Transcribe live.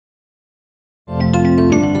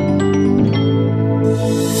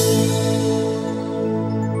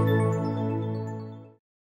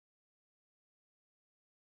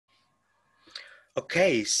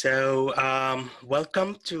Okay, so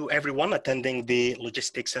welcome to everyone attending the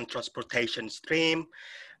Logistics and Transportation stream.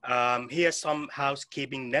 Here's some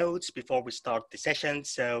housekeeping notes before we start the session.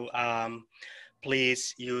 So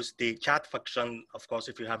please use the chat function, of course,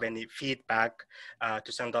 if you have any feedback to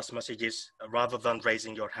send us messages rather than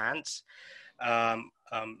raising your hands.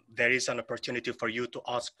 There is an opportunity for you to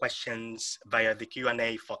ask questions via the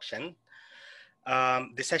Q&A function.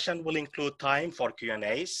 The session will include time for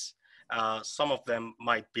Q&As. Some of them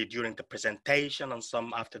might be during the presentation and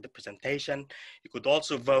some after the presentation. You could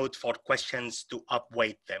also vote for questions to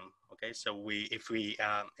upweight them. Okay, so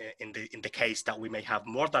in the case that we may have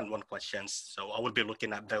more than one questions, so I will be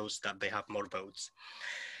looking at those that they have more votes.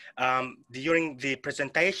 During the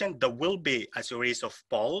presentation, there will be a series of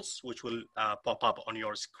polls which will pop up on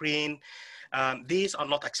your screen. These are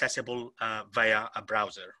not accessible via a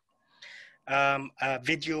browser. A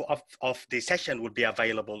video of the session will be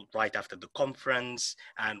available right after the conference,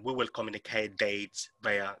 and we will communicate dates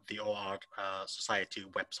via the OR Society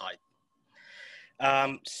website.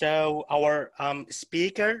 So our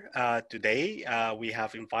speaker today, we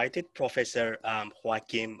have invited Professor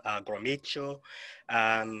Joaquim Gromicho.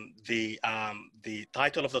 The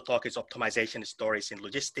title of the talk is Optimization Stories in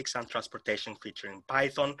Logistics and Transportation featuring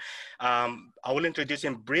Python. I will introduce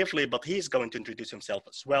him briefly, but he's going to introduce himself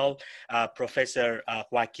as well. Professor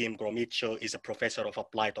Joaquim Gromicho is a professor of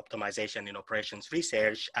applied optimization in operations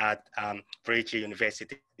research at Vrije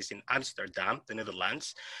University in Amsterdam, the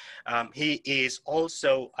Netherlands. He is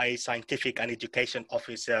also a scientific and education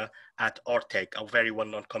officer at Ortec, a very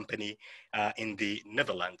well-known company in the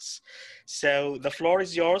Netherlands. So the floor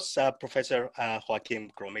is yours, Professor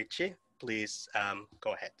Joaquim Gromicho. Please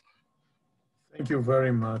go ahead. Thank you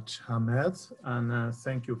very much, Hamed, and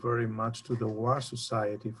thank you very much to the OR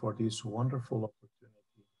Society for this wonderful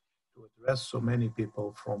opportunity to address so many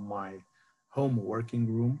people from my home working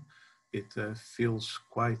room. It feels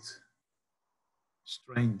quite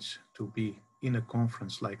strange to be in a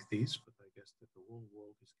conference like this, but I guess that the whole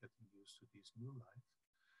world is getting used to this new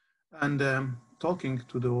life. And talking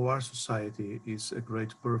to the OR Society is a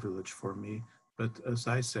great privilege for me. But as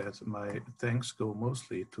I said, my thanks go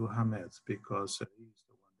mostly to Hamed, because he is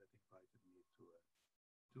the one that invited me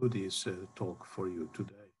to do this talk for you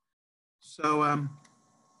today. So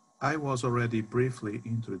I was already briefly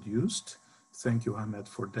introduced. Thank you, Hamed,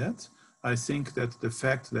 for that. I think that the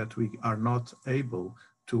fact that we are not able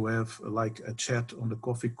to have like a chat on the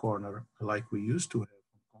coffee corner like we used to have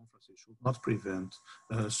on conferences should not prevent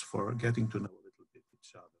us for getting to know a little bit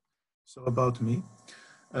each other. So about me,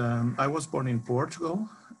 I was born in Portugal.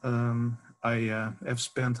 I have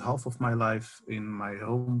spent half of my life in my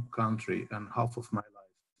home country and half of my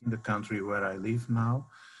life in the country where I live now.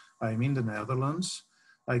 I'm in the Netherlands.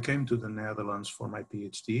 I came to the Netherlands for my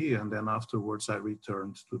PhD, and then afterwards I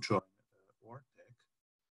returned to join Ortec.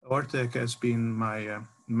 Ortec has been my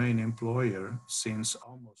main employer since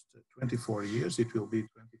almost 24 years. It will be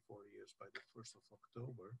 24 years by the 1st of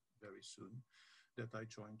October, very soon, that I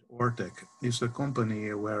joined Ortec. It's a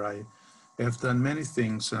company where I have done many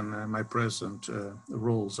things, and my present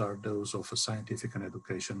roles are those of a scientific and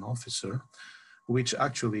education officer, which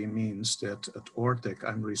actually means that at Ortec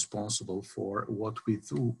I'm responsible for what we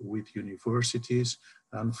do with universities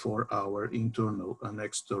and for our internal and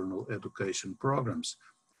external education programs.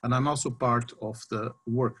 And I'm also part of the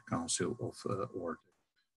Work Council of Ortec,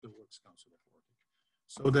 the Works Council of Ortec.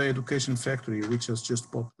 So the Education Factory, which has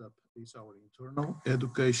just popped up, is our internal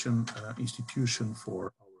education institution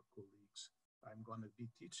for our colleagues. I'm going to be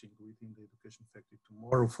teaching within the Education Factory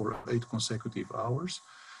tomorrow for 8 consecutive hours.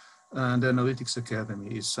 And the Analytics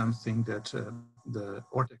Academy is something that the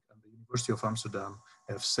Ortec and the University of Amsterdam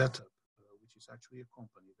have set up, which is actually a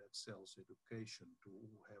company that sells education to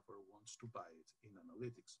whoever wants to buy it in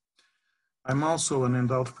analytics. I'm also an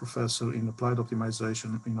endowed professor in applied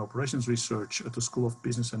optimization in operations research at the School of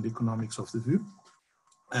Business and Economics of the VU.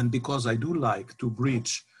 And because I do like to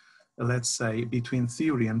bridge, let's say, between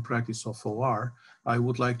theory and practice of OR, I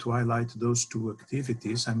would like to highlight those 2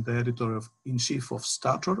 activities. I'm the editor-in-chief of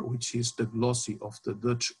Stator, which is the glossy of the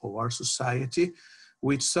Dutch OR Society,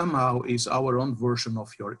 which somehow is our own version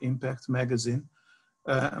of Your Impact magazine.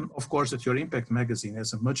 Of course, that Your Impact magazine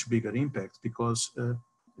has a much bigger impact because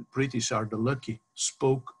British are the lucky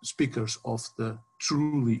speakers of the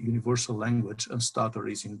truly universal language, and Stator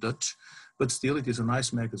is in Dutch, but still it is a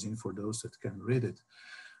nice magazine for those that can read it.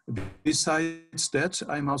 Besides that,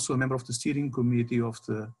 I'm also a member of the steering committee of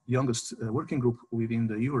the youngest working group within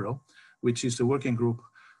the Euro, which is the working group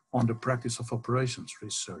on the practice of operations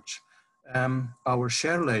research. Our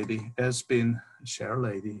chair lady has been chair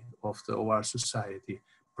lady of the OR Society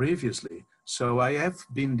previously So I have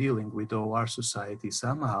been dealing with OR Society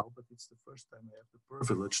somehow, but it's the first time I have the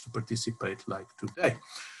privilege to participate like today.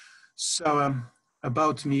 So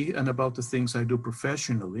about me and about the things I do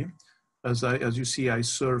professionally, as you see, I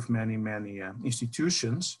serve many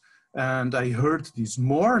institutions, and I heard this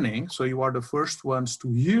morning, so you are the first ones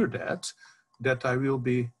to hear that I will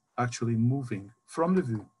be actually moving from the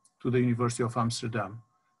VU to the University of Amsterdam,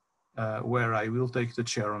 where I will take the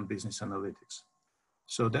chair on business analytics.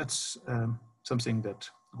 So that's something that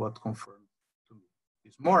got confirmed to me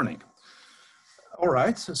this morning. All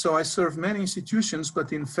right, so I serve many institutions,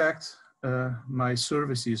 but in fact, my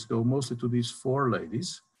services go mostly to these four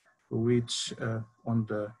ladies, which on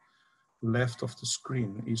the left of the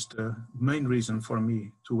screen is the main reason for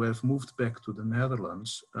me to have moved back to the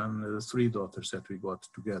Netherlands and the three daughters that we got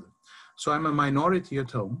together. So I'm a minority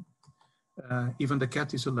at home. Even the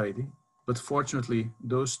cat is a lady, but fortunately,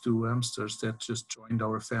 those two hamsters that just joined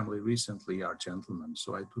our family recently are gentlemen,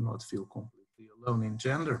 so I do not feel completely alone in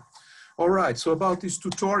gender. All right, so about this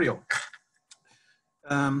tutorial.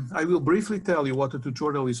 I will briefly tell you what the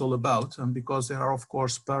tutorial is all about, and because there are, of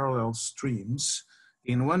course, parallel streams,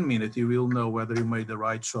 in 1 minute you will know whether you made the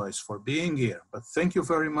right choice for being here. But thank you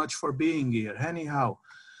very much for being here, anyhow.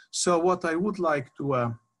 So what I would like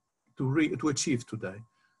to achieve today,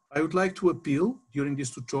 I would like to appeal during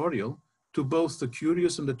this tutorial to both the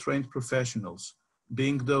curious and the trained professionals,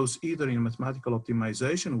 being those either in mathematical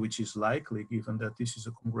optimization, which is likely given that this is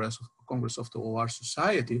a Congress of the OR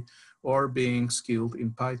Society, or being skilled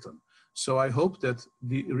in Python. So I hope that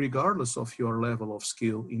regardless of your level of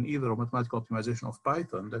skill in either mathematical optimization of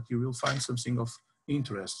Python, that you will find something of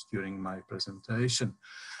interest during my presentation.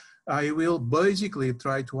 I will basically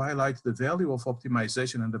try to highlight the value of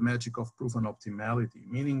optimization and the magic of proven optimality,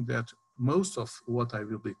 meaning that most of what I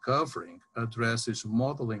will be covering addresses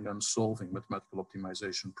modeling and solving mathematical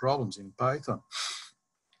optimization problems in Python.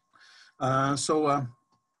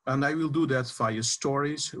 And I will do that via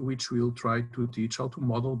stories, which will try to teach how to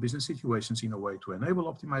model business situations in a way to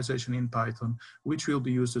enable optimization in Python, which will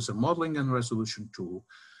be used as a modeling and resolution tool.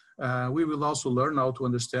 We will also learn how to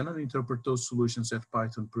understand and interpret those solutions that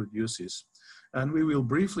Python produces. And we will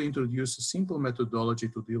briefly introduce a simple methodology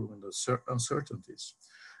to deal with the uncertainties.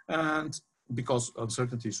 And because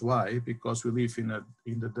uncertainties, why? Because we live in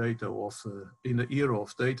the era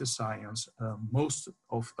of data science. Most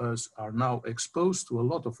of us are now exposed to a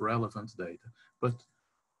lot of relevant data, but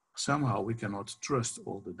somehow we cannot trust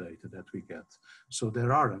all the data that we get. So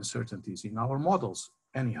there are uncertainties in our models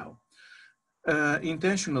anyhow.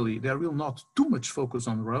 Intentionally, there will not too much focus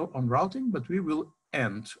on routing, but we will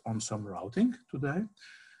end on some routing today.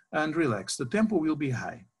 And relax, the tempo will be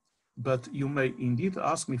high. But you may indeed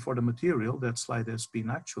ask me for the material. That slide has been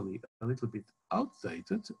actually a little bit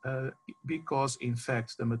outdated because in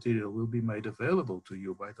fact the material will be made available to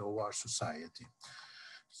you by the OR Society.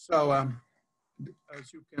 So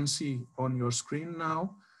as you can see on your screen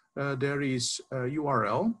now, there is a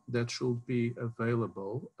URL that should be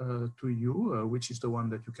available to you, which is the one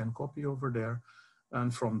that you can copy over there.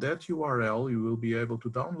 And from that URL, you will be able to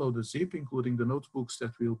download a zip, including the notebooks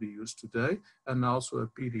that will be used today, and also a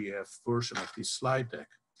PDF version of this slide deck.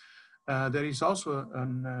 There is also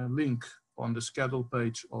a link on the schedule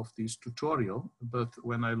page of this tutorial, but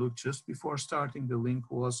when I looked just before starting, the link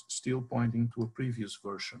was still pointing to a previous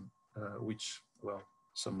version, which, well,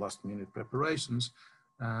 some last minute preparations,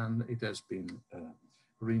 and it has been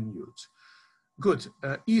renewed. Good,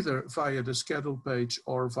 either via the schedule page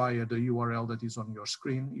or via the URL that is on your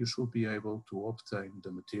screen, you should be able to obtain the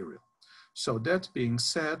material. So that being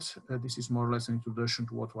said, this is more or less an introduction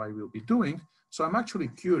to what I will be doing. So I'm actually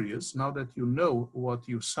curious, now that you know what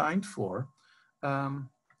you signed for,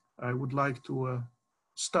 I would like to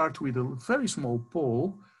start with a very small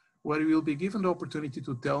poll where you will be given the opportunity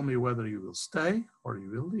to tell me whether you will stay or you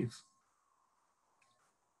will leave.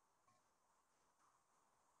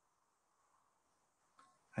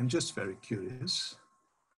 I'm just very curious.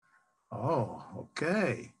 Oh,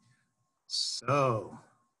 okay. So,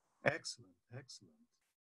 excellent, excellent.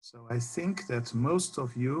 So I think that most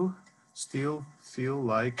of you still feel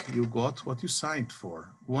like you got what you signed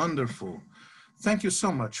for. Wonderful. Thank you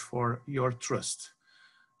so much for your trust.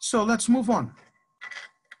 So let's move on.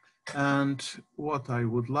 And what I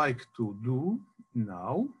would like to do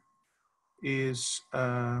now is,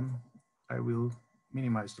 I will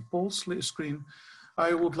minimize the poll screen.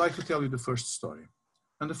 I would like to tell you the first story.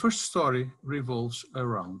 And the first story revolves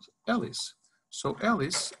around Alice. So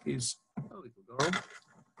Alice is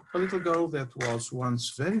a little girl that was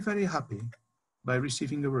once very, very happy by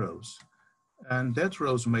receiving a rose. And that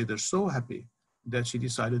rose made her so happy that she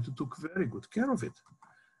decided to take very good care of it.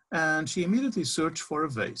 and she immediately searched for a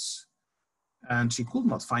vase. And she could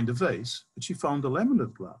not find a vase, but she found a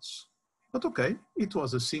lemonade glass. But okay, it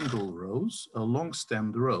was a single rose, a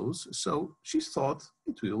long-stemmed rose, so she thought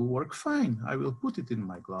it will work fine. I will put it in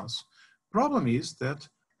my glass. Problem is that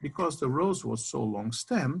because the rose was so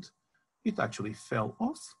long-stemmed, it actually fell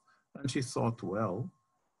off. And she thought, well,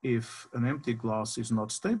 if an empty glass is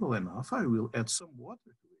not stable enough, I will add some water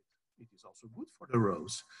to it. It is also good for the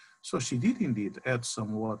rose. So she did indeed add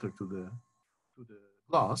some water to the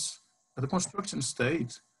glass at the construction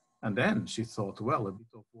stage. And then she thought, well, a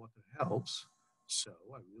bit of water helps, so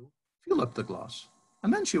I will fill up the glass.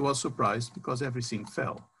 And then she was surprised because everything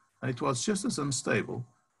fell. And it was just as unstable,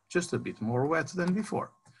 just a bit more wet than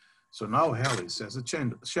before. So now Alice has a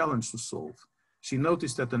challenge to solve. She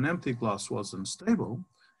noticed that an empty glass was unstable,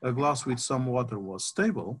 a glass with some water was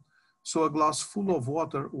stable, so a glass full of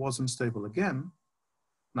water was unstable again.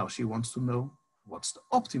 Now she wants to know what's the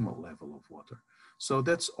optimal level of water. So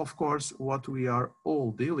that's, of course, what we are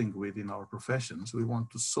all dealing with in our professions. We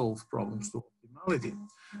want to solve problems to optimality.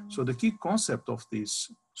 So the key concept of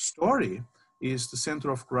this story is the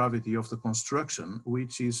center of gravity of the construction,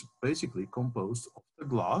 which is basically composed of the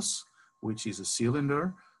glass, which is a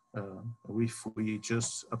cylinder. If we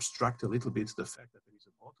just abstract a little bit the fact that there is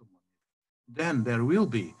a bottom on it, then there will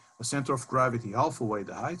be a center of gravity halfway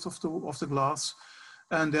the height of the glass.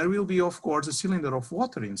 And there will be, of course, a cylinder of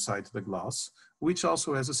water inside the glass, which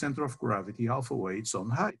also has a center of gravity halfway its own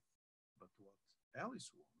height. But what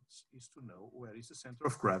Alice wants is to know where is the center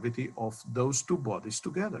of gravity of those two bodies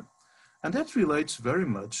together. And that relates very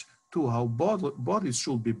much to how bodies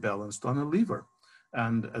should be balanced on a lever.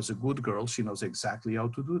 And as a good girl, she knows exactly how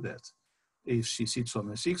to do that. If she sits on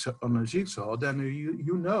a jigsaw, then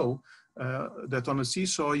you know that on a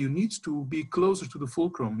seesaw, you need to be closer to the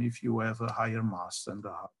fulcrum if you have a higher mass than the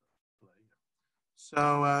harder player.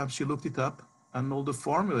 So she looked it up, and all the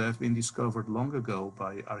formulae have been discovered long ago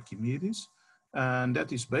by Archimedes, and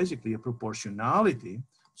that is basically a proportionality.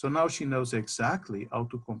 So now she knows exactly how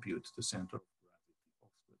to compute the center of gravity of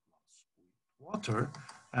the glass with water,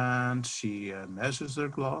 and she measures her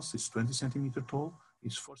glass. It's 20 centimeters tall,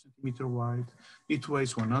 it's 4 centimeters wide, it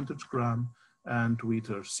weighs 100 grams, and with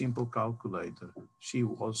her simple calculator, she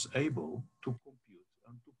was able to compute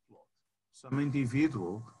and to plot some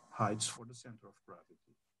individual heights for the center of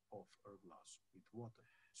gravity of her glass with water.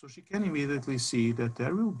 So she can immediately see that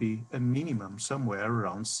there will be a minimum somewhere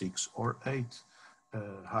around 6 or 8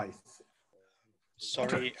 height.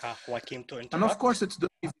 Sorry, Joaquim, to interrupt. And of course, the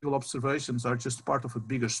individual observations are just part of a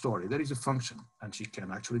bigger story. There is a function, and she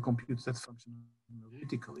can actually compute that function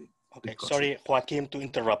analytically. Okay, sorry, Joaquim, to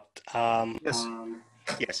interrupt. Yes.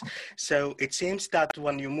 Yes, so it seems that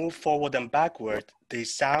when you move forward and backward, the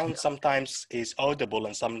sound sometimes is audible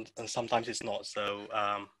and sometimes it's not. So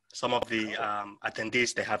some of the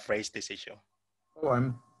attendees, they have raised this issue.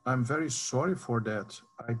 Oh, I'm very sorry for that.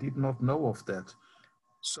 I did not know of that.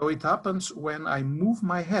 So it happens when I move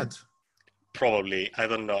my head. Probably, I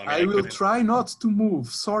don't know. I will try not to move,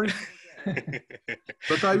 sorry.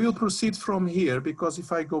 But I will proceed from here because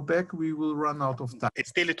if I go back, we will run out of time.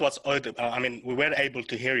 It was audible. I mean, we were able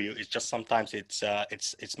to hear you. It's just sometimes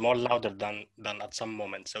it's more louder than at some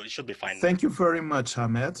moment. So it should be fine. Thank you very much,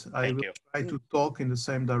 Hamed. I will try to talk in the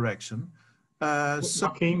same direction.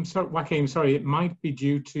 Joaquim, sorry, it might be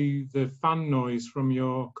due to the fan noise from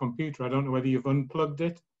your computer. I don't know whether you've unplugged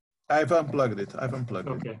it. I've unplugged it.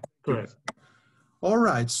 Okay, great. All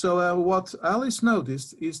right, so what Alice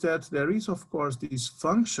noticed is that there is, of course, this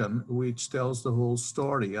function which tells the whole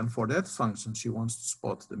story. And for that function, she wants to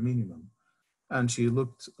spot the minimum. And she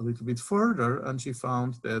looked a little bit further and she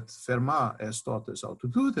found that Fermat has taught us how to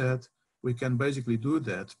do that. We can basically do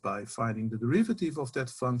that by finding the derivative of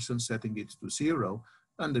that function, setting it to 0,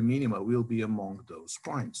 and the minima will be among those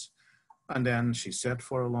points. And then she sat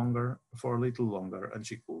for a little longer, and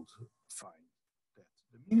she could find that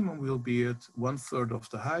the minimum will be at 1/3 of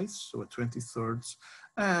the height, so at 20/3,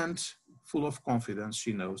 and full of confidence,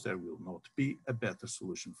 she knows there will not be a better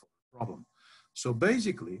solution for the problem. So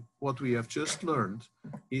basically, what we have just learned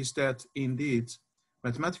is that indeed,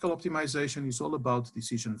 mathematical optimization is all about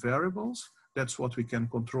decision variables. That's what we can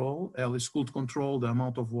control. Alice could control the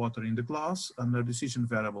amount of water in the glass, and her decision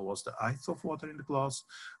variable was the height of water in the glass.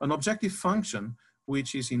 An objective function,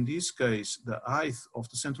 which is in this case the height of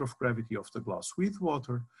the center of gravity of the glass with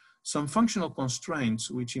water. Some functional constraints,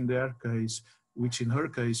 which in her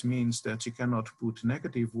case means that she cannot put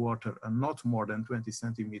negative water and not more than 20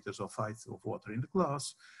 centimeters of height of water in the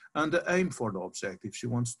glass. And the aim for the objective, she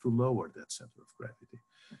wants to lower that center of gravity.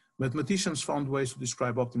 Mathematicians found ways to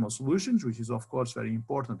describe optimal solutions, which is of course very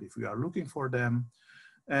important if we are looking for them.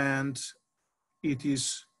 And it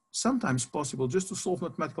is sometimes possible just to solve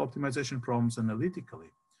mathematical optimization problems analytically.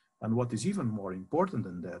 And what is even more important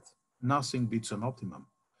than that, nothing beats an optimum.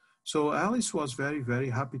 So Alice was very, very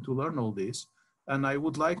happy to learn all this. And I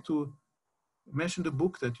would like to mention the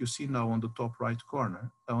book that you see now on the top right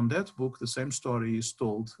corner. On that book, the same story is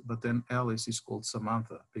told, but then Alice is called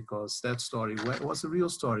Samantha, because that story was a real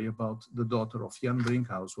story about the daughter of Jan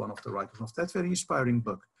Brinkhaus, one of the writers of that very inspiring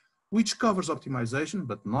book, which covers optimization,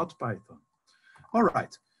 but not Python. All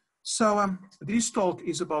right, so this talk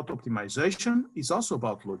is about optimization. It's also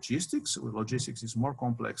about logistics. Logistics is more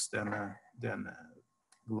complex than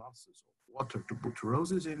glasses of water to put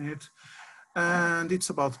roses in it. And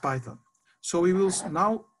it's about Python. So we will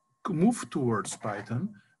now move towards Python.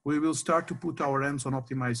 We will start to put our hands on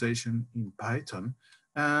optimization in Python.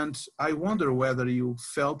 And I wonder whether you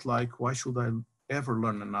felt like, why should I ever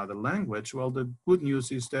learn another language? Well, the good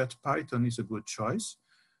news is that Python is a good choice.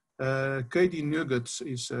 KD Nuggets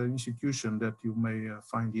is an institution that you may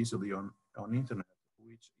find easily on internet,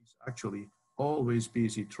 which is actually always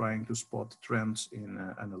busy trying to spot trends in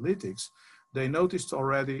analytics. They noticed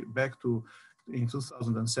already back to in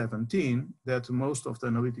 2017 that most of the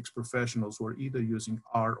analytics professionals were either using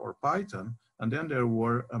R or Python, and then there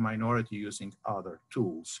were a minority using other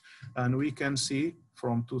tools. And we can see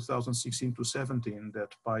from 2016 to 17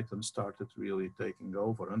 that Python started really taking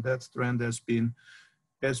over, and that trend has been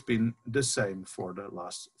the same for the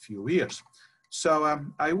last few years. So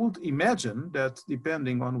I would imagine that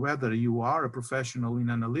depending on whether you are a professional in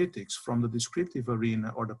analytics from the descriptive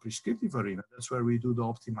arena or the prescriptive arena, that's where we do the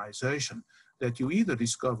optimization, that you either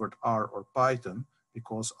discovered R or Python,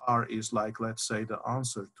 because R is like, let's say, the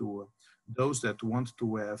answer to those that want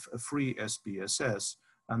to have a free SPSS,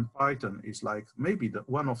 and Python is like maybe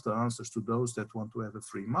one of the answers to those that want to have a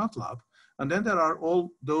free MATLAB. And then there are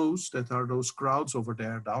all those that are those crowds over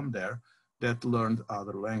there, down there, that learned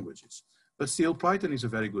other languages. But still, Python is a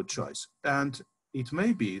very good choice. And it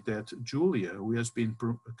may be that Julia, who has been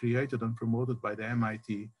created and promoted by the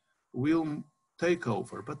MIT, will take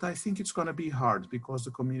over. But I think it's going to be hard because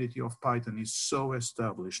the community of Python is so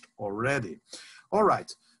established already. All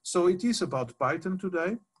right, so it is about Python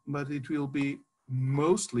today, but it will be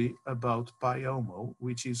mostly about Pyomo,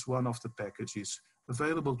 which is one of the packages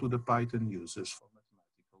available to the Python users for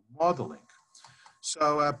mathematical modeling. So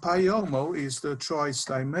Pyomo is the choice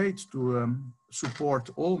I made to support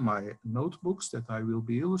all my notebooks that I will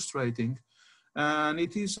be illustrating. And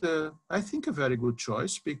it is, I think, a very good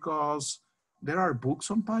choice because there are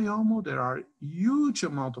books on Pyomo. There are huge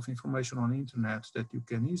amount of information on the internet that you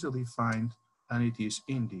can easily find. And it is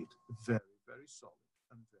indeed very, very solid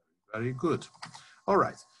and very, very good. All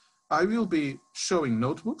right, I will be showing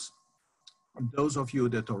notebooks. Those of you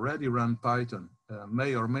that already run Python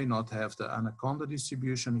may or may not have the Anaconda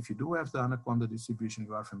distribution. If you do have the Anaconda distribution,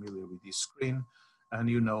 you are familiar with this screen and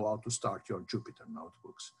you know how to start your Jupyter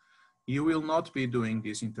notebooks. You will not be doing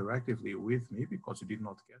this interactively with me because you did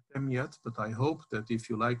not get them yet, but I hope that if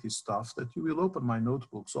you like this stuff, that you will open my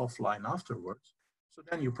notebooks offline afterwards. So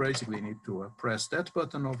then you basically need to press that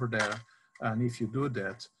button over there. And if you do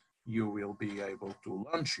that, you will be able to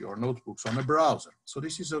launch your notebooks on a browser. So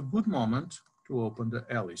this is a good moment to open the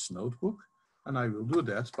Alice notebook. And I will do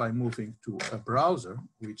that by moving to a browser,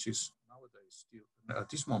 which is nowadays still, at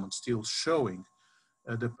this moment, still showing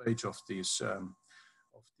the page of this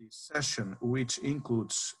session, which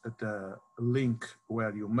includes the link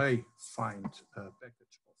where you may find a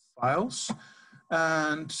package of files.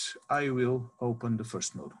 And I will open the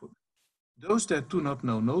first notebook. Those that do not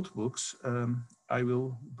know notebooks, I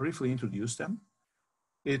will briefly introduce them.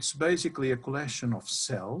 It's basically a collection of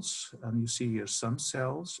cells, and you see here some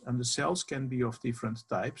cells, and the cells can be of different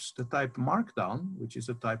types. The type Markdown, which is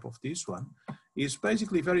the type of this one, is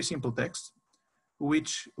basically very simple text,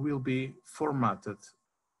 which will be formatted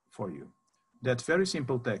for you. That very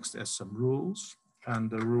simple text has some rules, and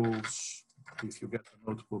the rules, if you get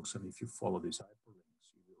the notebooks and if you follow these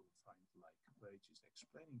hyperlinks, you will find like pages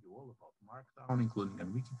explaining you all about Markdown, including a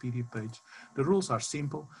Wikipedia page. The rules are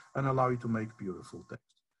simple and allow you to make beautiful text.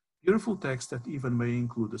 Beautiful text that even may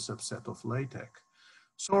include a subset of LaTeX.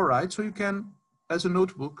 So, all right, so you can, as a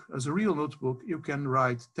notebook, as a real notebook, you can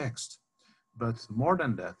write text. But more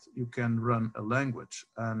than that, you can run a language.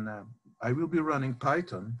 And I will be running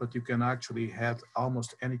Python, but you can actually add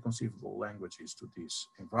almost any conceivable languages to this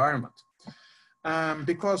environment.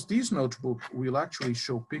 Because this notebook will actually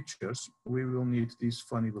show pictures, we will need this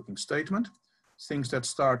funny looking statement. Things that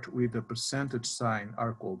start with a percentage sign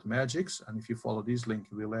are called magics. And if you follow this link,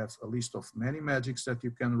 you will have a list of many magics that you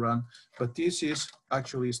can run. But this is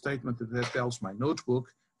actually a statement that tells my notebook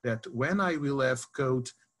that when I will have code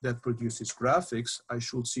that produces graphics, I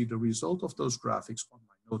should see the result of those graphics on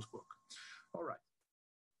my notebook. All right.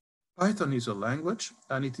 Python is a language,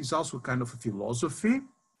 and it is also kind of a philosophy.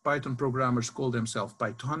 Python programmers call themselves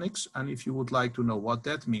Pythonics, and if you would like to know what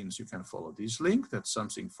that means, you can follow this link. That's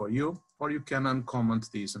something for you, or you can uncomment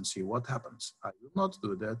these and see what happens. I will not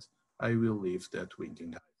do that. I will leave that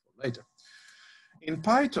winking eye for later. In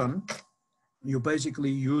Python, you basically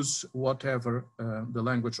use whatever the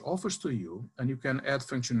language offers to you, and you can add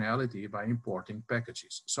functionality by importing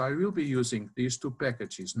packages. So I will be using these two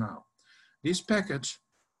packages now. This package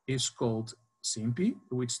is called SIMPy,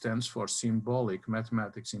 which stands for Symbolic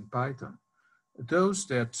Mathematics in Python. Those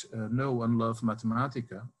that know and love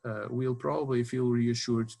Mathematica will probably feel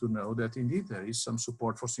reassured to know that indeed there is some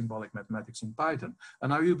support for symbolic mathematics in Python.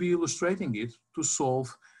 And I will be illustrating it to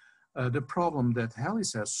solve the problem that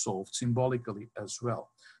Alice has solved symbolically as well.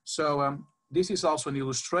 So this is also an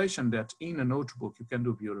illustration that in a notebook you can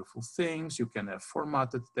do beautiful things. You can have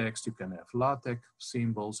formatted text, you can have LaTeX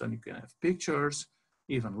symbols, and you can have pictures,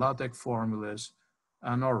 even LaTeX formulas.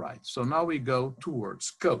 And all right, so now we go towards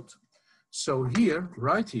code. So here,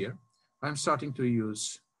 right here, I'm starting to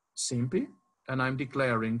use SIMPy, and I'm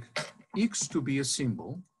declaring X to be a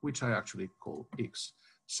symbol, which I actually call X.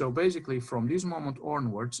 So basically from this moment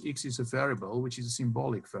onwards, X is a variable, which is a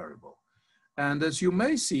symbolic variable. And as you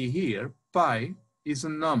may see here, pi is a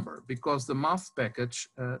number because the math package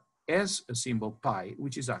has a symbol pi,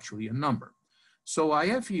 which is actually a number. So I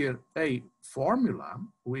have here a formula,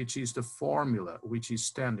 which is the formula which is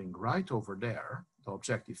standing right over there, the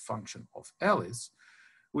objective function of Alice,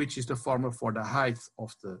 which is the formula for the height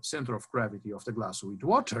of the center of gravity of the glass with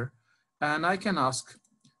water. And I can ask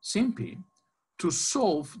SIMPy to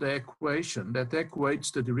solve the equation that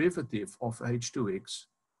equates the derivative of h2x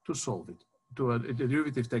to solve it, to a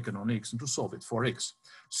derivative taken on x, and to solve it for x.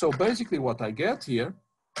 So basically what I get here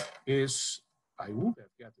is, I would have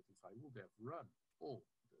get it if I would have run all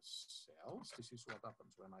the cells. This is what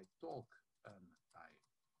happens when I talk and I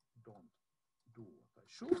don't do what I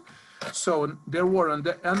should. So there were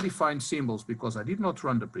undefined symbols because I did not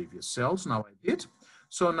run the previous cells, now I did.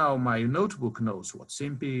 So now my notebook knows what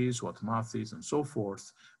SIMPy is, what math is, and so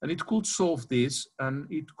forth. And it could solve this, and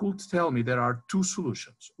it could tell me there are two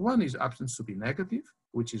solutions. One is happens to be negative,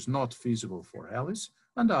 which is not feasible for Alice,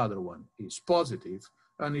 and the other one is positive,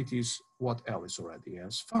 and it is what Alice already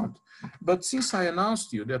has found. But since I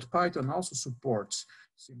announced you that Python also supports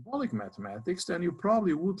symbolic mathematics, then you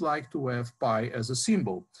probably would like to have pi as a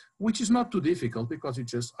symbol, which is not too difficult because you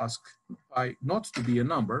just ask pi not to be a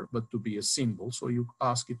number, but to be a symbol. So you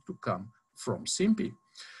ask it to come from SIMPy.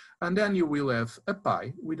 And then you will have a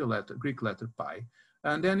pi with the Greek letter pi.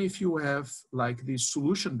 And then if you have like this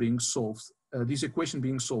solution being solved, this equation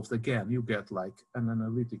being solved again, you get like an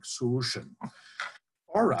analytic solution.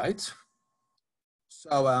 All right.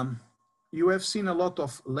 So you have seen a lot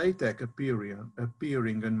of LaTeX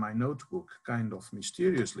appearing in my notebook kind of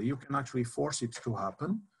mysteriously. You can actually force it to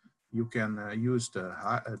happen. You can use the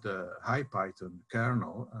HiPython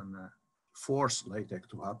kernel and force LaTeX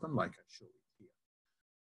to happen like I showed it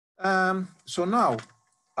here. So now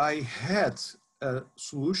I had a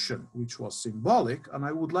solution which was symbolic, and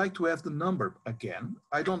I would like to have the number again.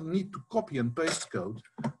 I don't need to copy and paste code.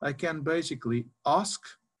 I can basically ask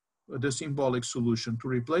the symbolic solution to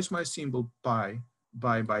replace my symbol pi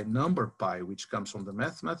by number pi, which comes from the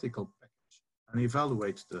mathematical package, and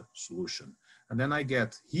evaluate the solution. And then I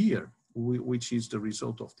get here, which is the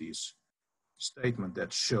result of this statement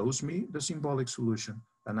that shows me the symbolic solution,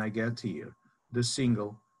 and I get here the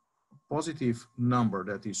single positive number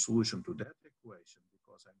that is solution to that equation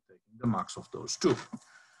because I'm taking the max of those two.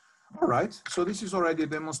 All right, so this is already a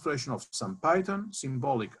demonstration of some Python,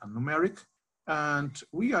 symbolic and numeric. And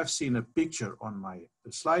we have seen a picture on my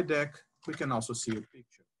slide deck. We can also see a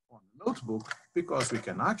picture on the notebook because we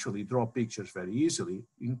can actually draw pictures very easily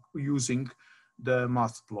using the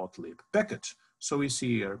matplotlib package. So we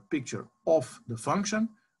see here a picture of the function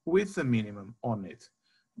with the minimum on it.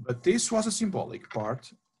 But this was a symbolic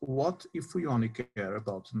part. What if we only care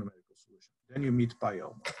about the numerical solution? Then you meet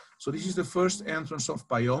Pyomo. So this is the first entrance of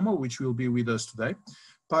Pyomo, which will be with us today.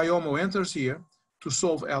 Pyomo enters here to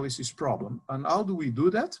solve Alice's problem. And how do we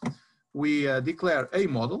do that? We declare a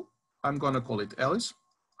model. I'm going to call it Alice.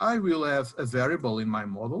 I will have a variable in my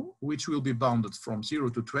model, which will be bounded from 0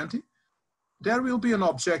 to 20. There will be an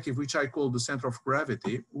objective, which I call the center of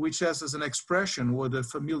gravity, which has as an expression with a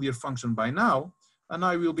familiar function by now, and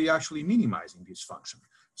I will be actually minimizing this function.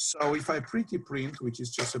 So if I pretty print, which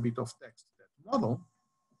is just a bit of text, that model,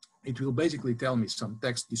 it will basically tell me some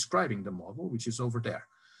text describing the model, which is over there.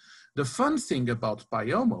 The fun thing about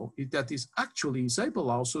Pyomo is that it actually is able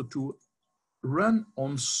also to run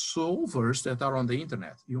on solvers that are on the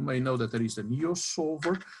internet. You may know that there is the Neo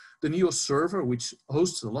solver, the Neo server, which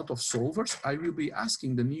hosts a lot of solvers. I will be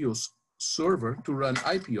asking the Neo server to run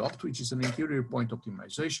IPOpt, which is an interior point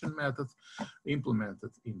optimization method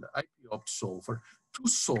implemented in the IPOpt solver to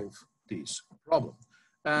solve this problem.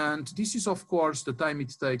 And this is, of course, the time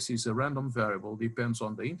it takes is a random variable, depends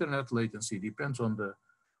on the internet latency, depends on the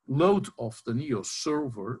load of the Neo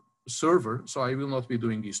server, so I will not be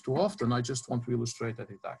doing this too often. I just want to illustrate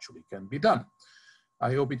that it actually can be done.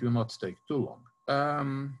 I hope it will not take too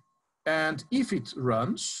long. And if it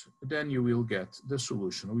runs, then you will get the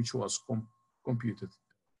solution, which was computed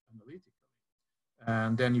analytically.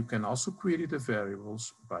 And then you can also query the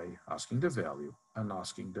variables by asking the value and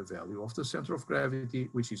asking the value of the center of gravity,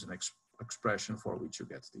 which is an expression for which you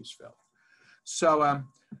get this value. So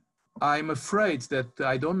I'm afraid that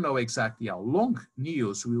I don't know exactly how long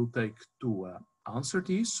Neos will take to answer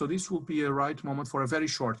these. So this will be a right moment for a very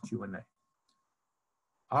short Q&A.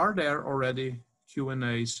 Are there already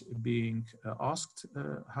Q&As being asked,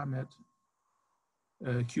 Hamed?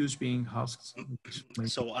 Q's being asked?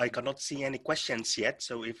 So I cannot see any questions yet.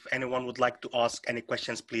 So if anyone would like to ask any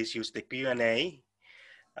questions, please use the Q&A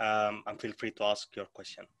and feel free to ask your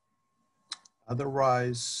question.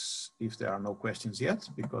 Otherwise, if there are no questions yet,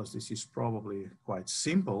 because this is probably quite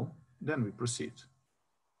simple, then we proceed.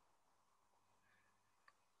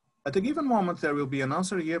 At a given moment, there will be an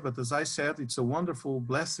answer here, but as I said, it's a wonderful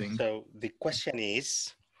blessing. So the question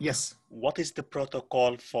is, yes, what is the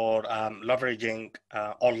protocol for leveraging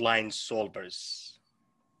online solvers?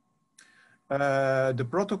 The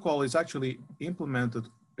protocol is actually implemented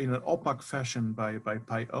in an opaque fashion by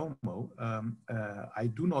Pyomo. I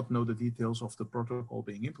do not know the details of the protocol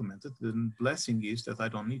being implemented. The blessing is that I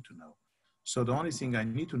don't need to know. So the only thing I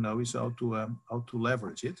need to know is how to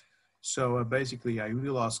leverage it. So basically, I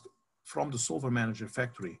will ask from the Solver Manager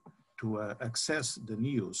factory to access the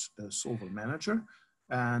Neos Solver Manager.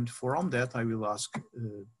 And from that, I will ask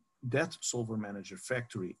that Solver Manager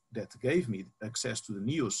factory that gave me access to the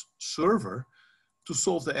Neos server to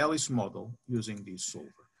solve the Alice model using this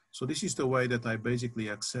solver. So this is the way that I basically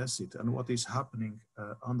access it. And what is happening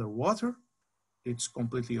underwater, it's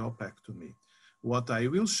completely opaque to me. What I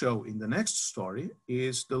will show in the next story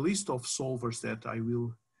is the list of solvers that I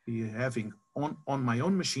will be having on my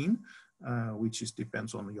own machine, which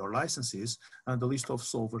depends on your licenses, and the list of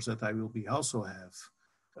solvers that I will be also have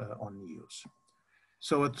on Neos.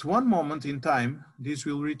 So at one moment in time, this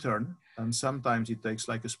will return, and sometimes it takes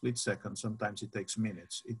like a split second, sometimes it takes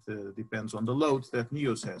minutes. It depends on the load that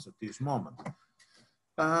Neos has at this moment.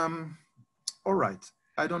 All right,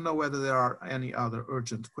 I don't know whether there are any other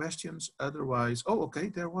urgent questions. Otherwise, oh, okay,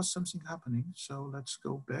 there was something happening. So let's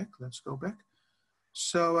go back,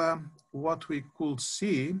 So what we could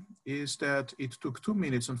see is that it took 2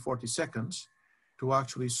 minutes and 40 seconds to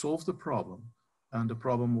actually solve the problem. And the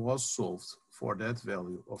problem was solved for that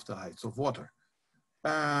value of the height of water.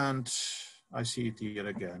 And I see it here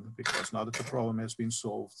again, because now that the problem has been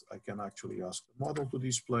solved, I can actually ask the model to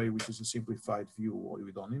display, which is a simplified view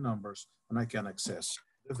with only numbers, and I can access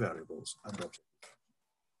the variables and objects.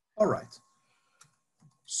 All right.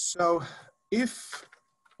 So if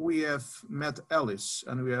we have met Alice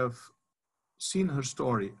and we have seen her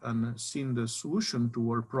story and seen the solution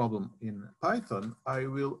to her problem in Python, I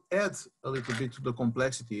will add a little bit to the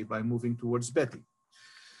complexity by moving towards Betty.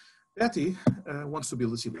 Betty wants to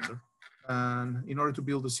build a cylinder. And in order to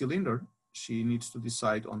build a cylinder, she needs to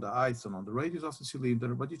decide on the height and on the radius of the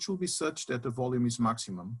cylinder, but it should be such that the volume is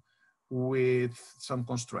maximum with some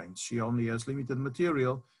constraints. She only has limited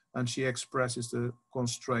material, and she expresses the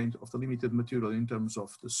constraint of the limited material in terms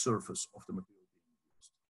of the surface of the material.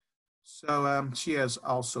 So she has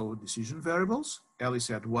also decision variables. Alice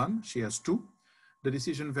had 1, she has 2. The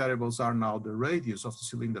decision variables are now the radius of the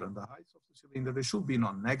cylinder and the height of the cylinder. They should be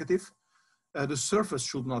non-negative. The surface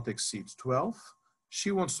should not exceed 12.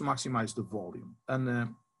 She wants to maximize the volume.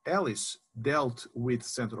 And Alice dealt with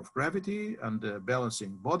center of gravity and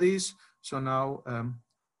balancing bodies. So now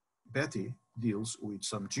Betty deals with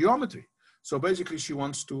some geometry. So basically she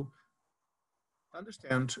wants to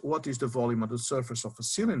understand what is the volume of the surface of a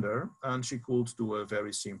cylinder, and she could do a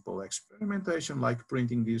very simple experimentation like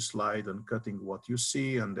printing this slide and cutting what you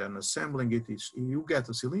see and then assembling it. You get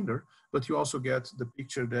a cylinder, but you also get the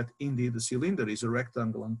picture that indeed the cylinder is a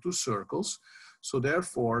rectangle and 2 circles. So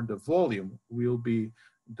therefore the volume will be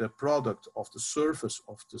the product of the surface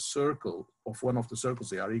of the circle, of one of the circles,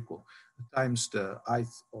 they are equal, times the height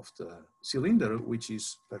of the cylinder, which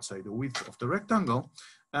is, let's say, the width of the rectangle,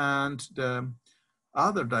 and the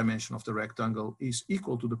other dimension of the rectangle is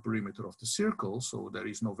equal to the perimeter of the circle, so there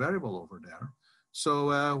is no variable over there.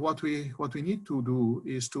 So what we need to do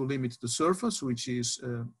is to limit the surface, which is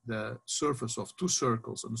the surface of two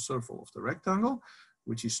circles and the circle of the rectangle,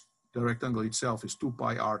 which is the rectangle itself is 2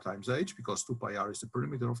 pi r times h, because 2 pi r is the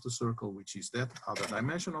perimeter of the circle, which is that other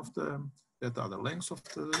dimension of that other length of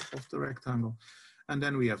the rectangle. And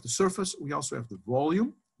then we have the surface. We also have the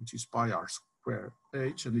volume, which is pi r square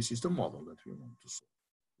h, and this is the model that we want to solve.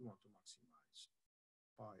 We want to maximize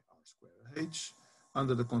pi r square h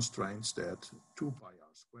under the constraints that 2 pi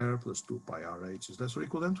r square plus 2 pi r h is less or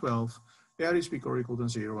equal than 12, r is bigger or equal than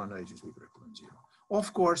 0, and h is bigger or equal than 0.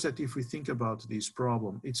 Of course, that if we think about this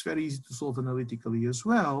problem, it's very easy to solve analytically as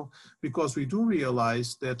well, because we do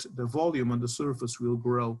realize that the volume and the surface will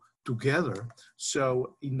grow together.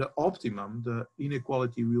 So in the optimum, the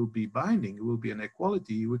inequality will be binding. It will be an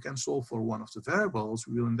equality. We can solve for one of the variables.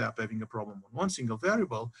 We will end up having a problem on one single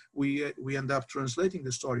variable. We end up translating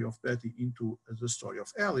the story of Betty into the story of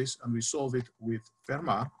Alice, and we solve it with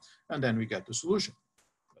Fermat, and then we get the solution.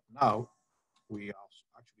 But now we also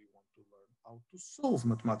actually want to learn how to solve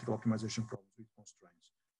mathematical optimization problems with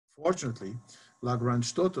constraints. Fortunately,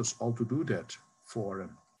 Lagrange taught us how to do that for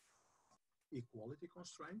equality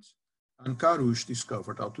constraints, and Karouche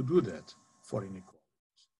discovered how to do that for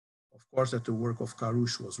inequalities. Of course, that the work of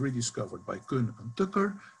Karouche was rediscovered by Kuhn and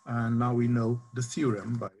Tucker, and now we know the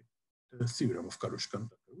theorem by the theorem of Karouche-Tucker,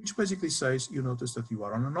 which basically says you notice that you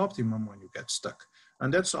are on an optimum when you get stuck.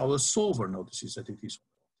 And that's how a solver notices that it is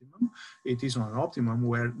on an optimum. It is on an optimum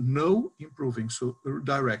where no improving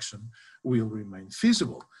direction will remain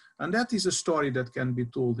feasible. And that is a story that can be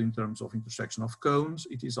told in terms of intersection of cones.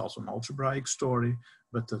 It is also an algebraic story,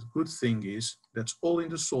 but the good thing is that's all in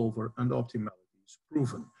the solver, and optimality is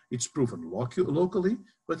proven. It's proven locally,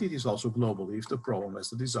 but it is also globally if the problem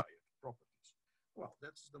has the desired properties. Well,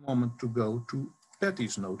 that's the moment to go to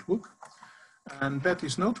Betty's notebook. And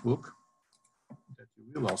Betty's notebook, that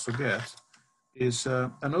you will also get, is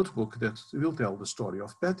a notebook that will tell the story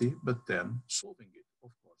of Betty, but then solving it,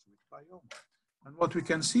 of course, with Pyoma. And what we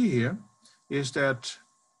can see here is that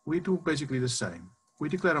we do basically the same. We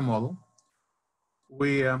declare a model.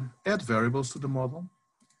 We add variables to the model.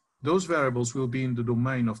 Those variables will be in the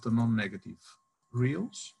domain of the non-negative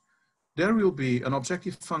reals. There will be an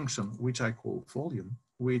objective function, which I call volume,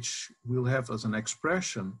 which will have as an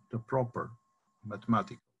expression the proper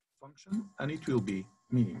mathematical function, and it will be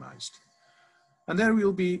minimized. And there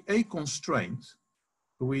will be a constraint,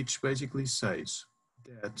 which basically says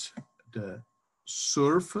that the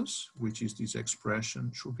surface, which is this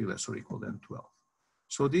expression, should be less or equal than 12.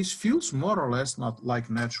 So this feels more or less not like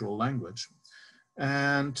natural language.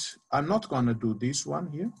 And I'm not going to do this one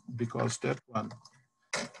here, because that one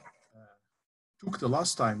took the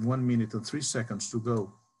last time 1 minute and 3 seconds to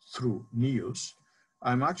go through NEOS.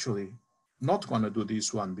 I'm actually not going to do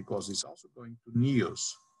this one because it's also going to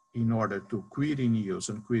NEOS in order to query NEOS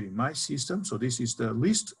and query my system. So this is the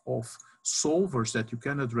list of solvers that you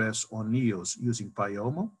can address on NEOS using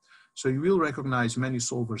Pyoma. So you will recognize many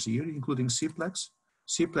solvers here, including Cplex.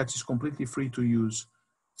 Cplex is completely free to use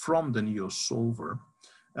from the NEOS solver.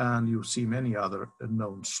 And you see many other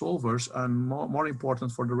known solvers. And more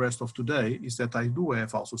important for the rest of today is that I do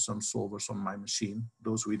have also some solvers on my machine.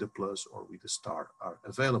 Those with a plus or with a star are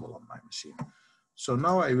available on my machine. So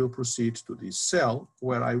now I will proceed to this cell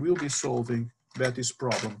where I will be solving Betty's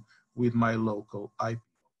problem with my local IP,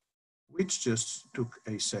 which just took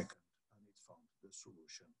a second, and it found the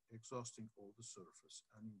solution, exhausting all the surface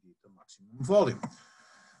and indeed the maximum volume.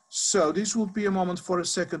 So this would be a moment for a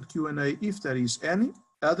second Q&A if there is any.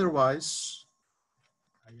 Otherwise,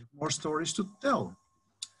 I have more stories to tell.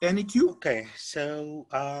 Any Q? Okay, so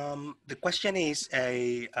the question is,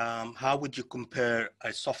 how would you compare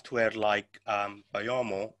a software like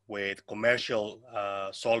Pyoma with commercial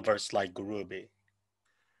solvers like Gurubi?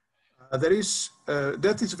 That is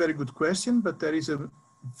a very good question, but there is a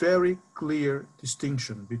very clear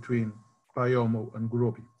distinction between Pyoma and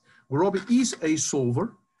Gurubi. Gurubi is a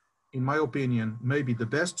solver, in my opinion, maybe the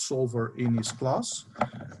best solver in his class,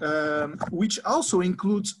 which also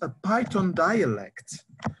includes a Python dialect.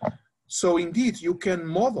 So indeed, you can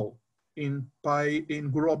model in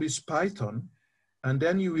Gurubi's Python, and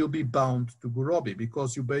then you will be bound to Gurubi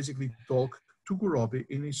because you basically talk to Gurubi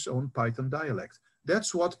in his own Python dialect.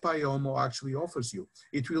 That's what Pyoma actually offers you.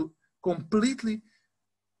 It will completely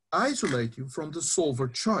isolate you from the solver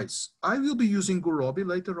choice. I will be using Gurubi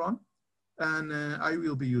later on, and I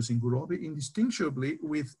will be using Gurubi indistinguishably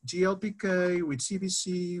with GLPK, with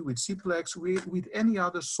CVC, with Cplex, with any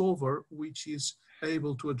other solver which is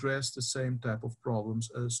able to address the same type of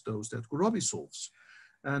problems as those that Gurubi solves.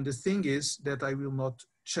 And the thing is that I will not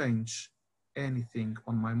change anything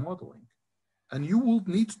on my modeling. And you will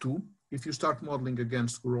need to, if you start modeling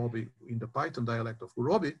against Gurobi in the Python dialect of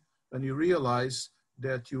Gurobi, and you realize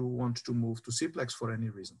that you want to move to Cplex for any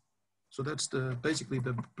reason. So that's basically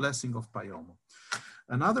the blessing of Pyomo.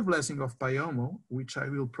 Another blessing of Pyomo, which I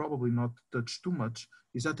will probably not touch too much,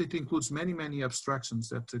 is that it includes many, many abstractions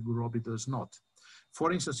that Gurobi does not.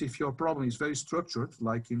 For instance, if your problem is very structured,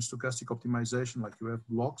 like in stochastic optimization, like you have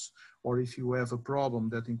blocks, or if you have a problem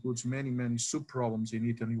that includes many, many sub-problems in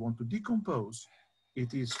it and you want to decompose,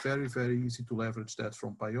 it is very, very easy to leverage that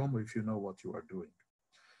from Pyomo if you know what you are doing.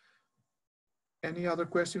 Any other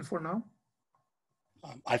question for now?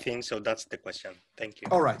 I think so. That's the question. Thank you.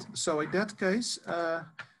 All right. So in that case,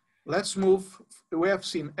 let's move. We have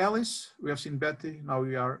seen Alice, we have seen Betty. Now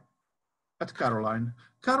we are at Caroline.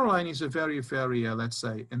 Caroline is a very, very, let's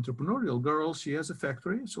say, entrepreneurial girl. She has a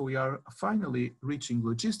factory. So we are finally reaching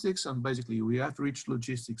logistics, and basically we have reached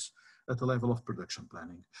logistics at the level of production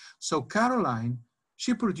planning. So Caroline,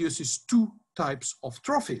 she produces two types of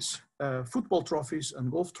trophies, football trophies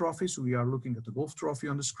and golf trophies. We are looking at the golf trophy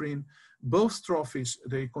on the screen. Both trophies,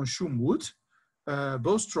 they consume wood.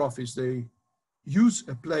 Both trophies, they use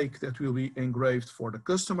a plaque that will be engraved for the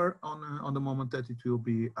customer on the moment that it will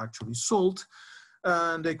be actually sold.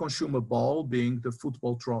 And they consume a ball, being the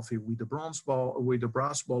football trophy with the bronze ball, with the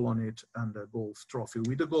brass ball on it, and the golf trophy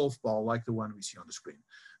with the golf ball, like the one we see on the screen.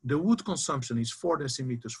 The wood consumption is 4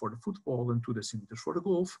 decimeters for the football and 2 decimeters for the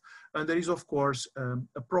golf. And there is, of course,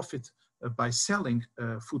 a profit by selling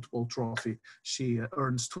a football trophy. She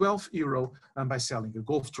earns €12, and by selling a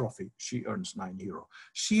golf trophy, she earns €9.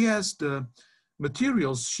 She has the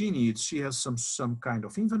materials she needs. She has some kind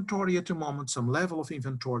of inventory at the moment, some level of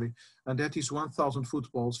inventory, and that is 1,000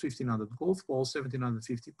 footballs, 1,500 golf balls,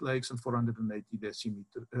 1,750 plaques, and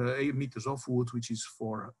 480 meters of wood, which is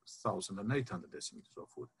 4,800 decimeters of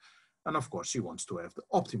wood. And of course, she wants to have the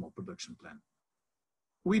optimal production plan.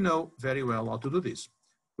 We know very well how to do this.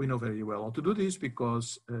 We know very well how to do this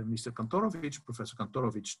because Mr. Kantorovich, Professor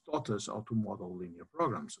Kantorovich, taught us how to model linear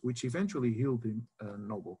programs, which eventually yielded him a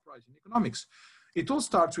Nobel Prize in economics. It all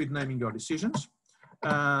starts with naming your decisions,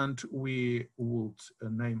 and we would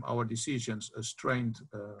name our decisions as trained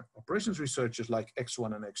operations researchers like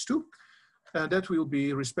X1 and X2. That will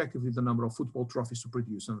be respectively the number of football trophies to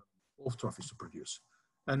produce and golf trophies to produce.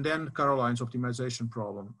 And then Caroline's optimization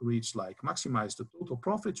problem reads like maximize the total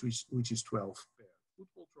profits, which is 12 per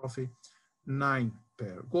football trophy, 9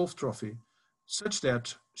 per golf trophy, such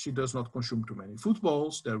that she does not consume too many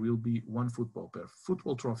footballs. There will be 1 football per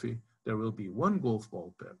football trophy. There will be 1 golf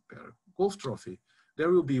ball per golf trophy. There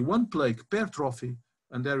will be 1 plaque per trophy,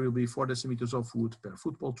 and there will be 4 decimeters of wood per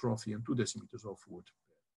football trophy and 2 decimeters of wood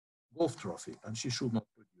per golf trophy. And she should not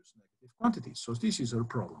produce negative quantities. So this is her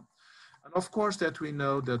problem. And of course that we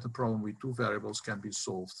know that the problem with 2 variables can be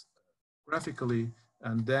solved graphically.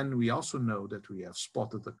 And then we also know that we have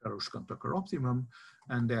spotted the Karushkan-Tucker optimum,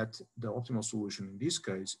 and that the optimal solution in this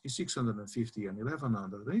case is 650 and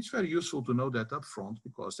 1100. And it's very useful to know that up front,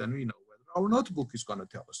 because then we know whether our notebook is going to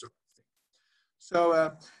tell us the right thing.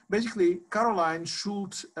 So basically, Caroline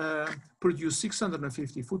should produce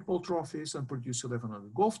 650 football trophies and produce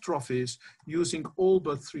 1100 golf trophies using all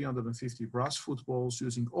but 350 brass footballs,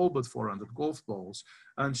 using all but 400 golf balls,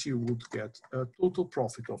 and she would get a total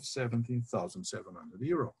profit of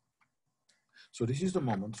 €17,700. So this is the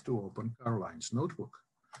moment to open Caroline's notebook.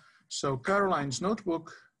 So Caroline's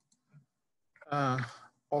notebook,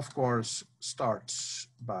 of course, starts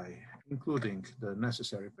by including the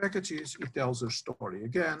necessary packages. It tells her story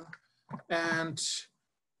again. And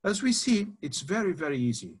as we see, it's very, very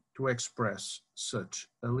easy to express such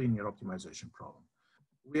a linear optimization problem.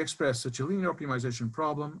 We express such a linear optimization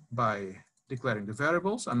problem by declaring the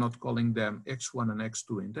variables. I'm not calling them x1 and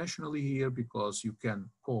x2 intentionally here, because you can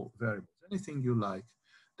call variables anything you like.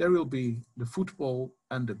 There will be the football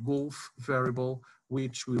and the golf variable,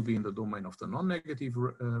 which will be in the domain of the non-negative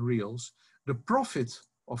reals. The profit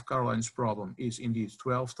of Caroline's problem is indeed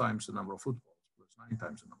 12 times the number of footballs plus 9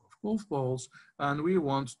 times the number of golf balls, and we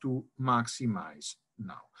want to maximize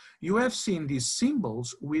now. You have seen these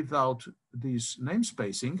symbols without this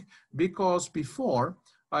namespacing, because before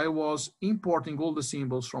I was importing all the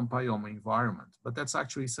symbols from Pyomo environment, but that's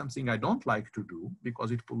actually something I don't like to do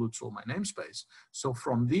because it pollutes all my namespace. So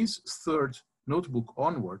from this 3rd notebook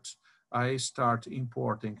onwards, I start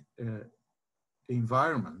importing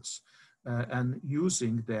environments and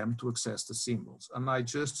using them to access the symbols. And I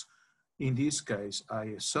just, in this case,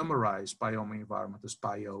 I summarize Pyomo environment as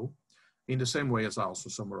Pyo, in the same way as I also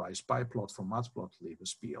summarize PyPlot from Matplotlib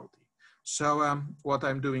as PLT. So what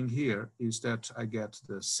I'm doing here is that I get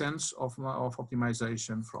the sense of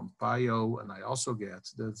optimization from pi-o, and I also get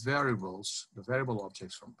the variable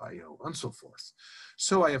objects from pi-o, and so forth.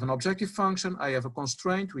 So I have an objective function, I have a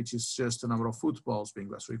constraint, which is just the number of footballs being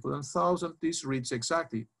less or equal than 1,000. This reads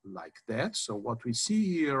exactly like that. So what we see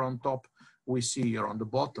here on top, we see here on the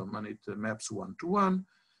bottom, and it maps 1 to 1.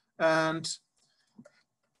 And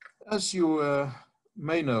as you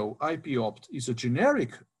may know, IPOpt is a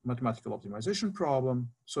generic mathematical optimization problem,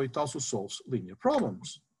 so it also solves linear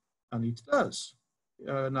problems, and it does.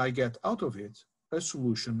 And I get out of it a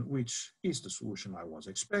solution which is the solution I was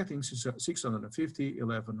expecting, 650,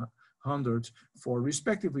 1100 for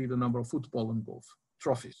respectively the number of football and golf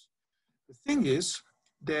trophies. The thing is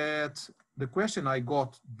that the question I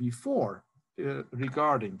got before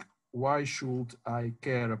regarding why should I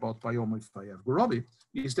care about pi-o if I have Gromicho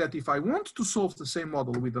is that if I want to solve the same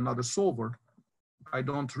model with another solver, I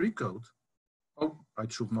don't recode. Oh, I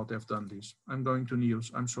should not have done this. I'm going to news.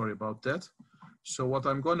 I'm sorry about that. So what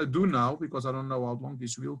I'm going to do now, because I don't know how long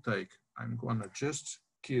this will take, I'm going to just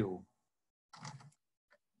kill my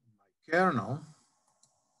kernel.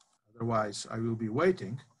 Otherwise, I will be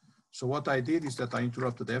waiting. So what I did is that I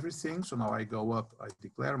interrupted everything. So now I go up, I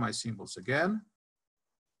declare my symbols again.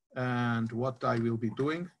 And what I will be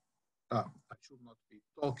doing, I should not be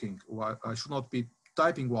talking, I should not be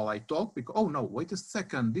typing while I talk, because, oh no, wait a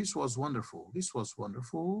second, this was wonderful. This was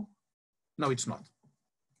wonderful. No, it's not.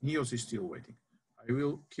 Neos is still waiting. I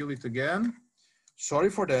will kill it again. Sorry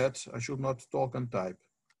for that. I should not talk and type.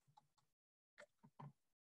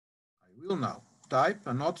 I will now type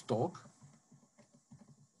and not talk.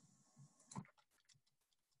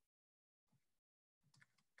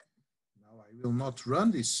 Now I will not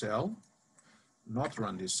run this cell,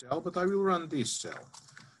 but I will run this cell.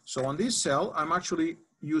 So on this cell, I'm actually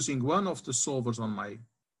using one of the solvers on my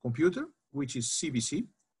computer, which is CBC.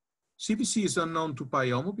 CBC is unknown to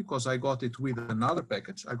pi-o because I got it with another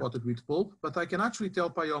package. I got it with pulp, but I can actually tell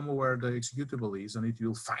pi-o where the executable is and it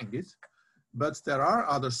will find it. But there are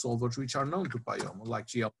other solvers which are known to pi-o, like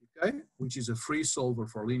GLPK, which is a free solver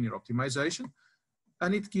for linear optimization.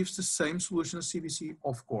 And it gives the same solution as CBC,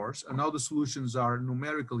 of course. And now the solutions are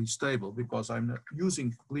numerically stable because I'm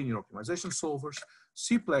using linear optimization solvers.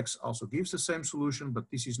 Cplex also gives the same solution, but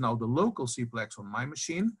this is now the local Cplex on my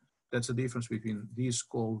machine. That's the difference between these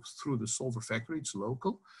calls through the solver factory, it's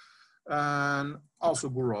local. And also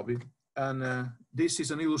Gromicho. And this is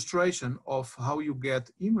an illustration of how you get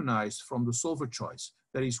immunized from the solver choice.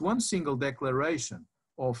 There is one single declaration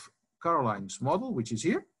of Caroline's model, which is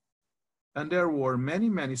here. And there were many,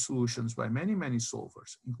 many solutions by many, many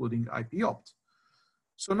solvers, including IPOpt.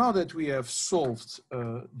 So now that we have solved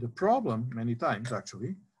the problem many times,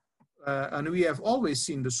 actually, and we have always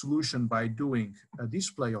seen the solution by doing a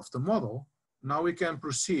display of the model, now we can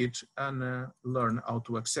proceed and learn how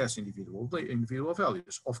to access individual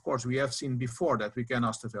values. Of course, we have seen before that we can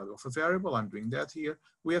ask the value of a variable. I'm doing that here.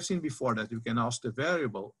 We have seen before that we can ask the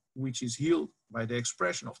variable, which is held by the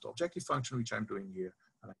expression of the objective function, which I'm doing here.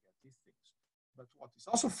 And I get these things. But what is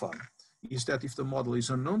also fun is that if the model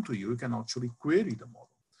is unknown to you, you can actually query the model.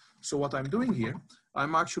 So what I'm doing here,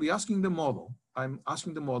 I'm actually asking the model,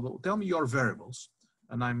 tell me your variables,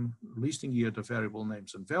 and I'm listing here the variable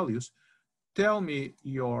names and values. Tell me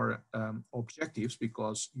your objectives,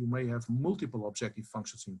 because you may have multiple objective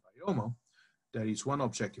functions in pi-o. There is one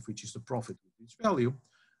objective, which is the profit with this value,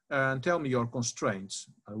 and tell me your constraints,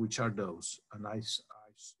 which are those. And I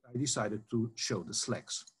decided to show the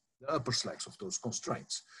slacks, the upper slacks of those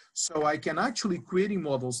constraints. So I can actually query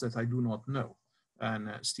models that I do not know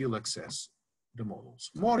and still access the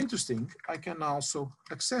models. More interesting, I can also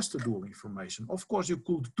access the dual information. Of course, you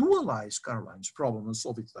could dualize Caroline's problem and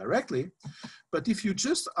solve it directly, but if you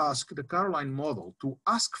just ask the Caroline model to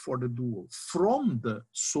ask for the dual from the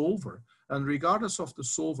solver, and regardless of the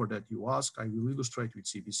solver that you ask, I will illustrate with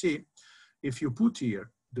CBC, if you put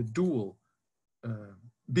here the dual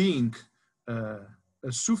being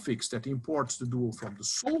a suffix that imports the dual from the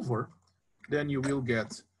solver, then you will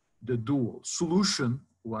get the dual solution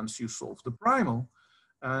once you solve the primal.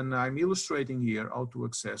 And I'm illustrating here how to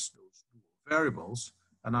access those dual variables.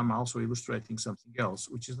 And I'm also illustrating something else,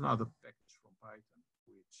 which is another package from Python,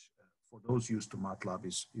 which for those used to MATLAB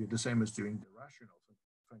is the same as doing the rational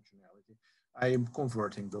functionality. I am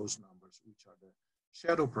converting those numbers, which are the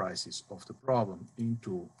shadow prices of the problem,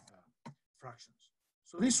 into fractions.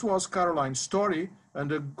 So this was Caroline's story,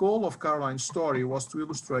 and the goal of Caroline's story was to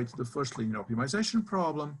illustrate the first linear optimization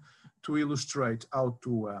problem, to illustrate how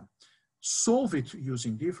to solve it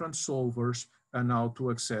using different solvers, and how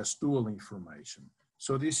to access dual information.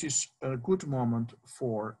 So this is a good moment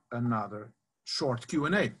for another short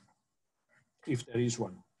Q&A, if there is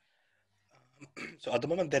one. So at the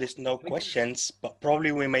moment, there is no questions, but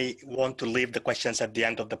probably we may want to leave the questions at the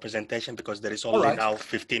end of the presentation because there is only now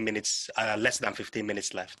 15 minutes, less than 15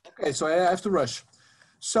 minutes left. Okay, so I have to rush.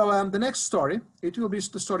 So the next story, it will be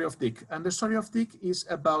the story of Dick. And the story of Dick is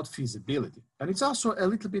about feasibility. And it's also a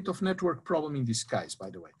little bit of network problem in disguise,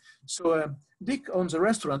 by the way. So Dick owns a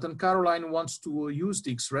restaurant and Caroline wants to use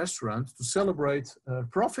Dick's restaurant to celebrate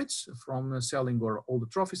profits from selling all the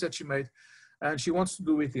trophies that she made. And she wants to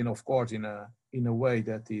do it, of course, in a way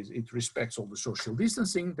that it respects all the social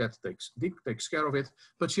distancing, that Dick takes care of it.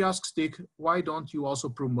 But she asks Dick, why don't you also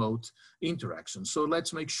promote interaction? So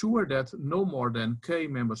let's make sure that no more than K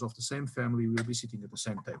members of the same family will be sitting at the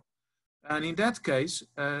same table. And in that case,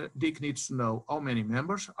 Dick needs to know how many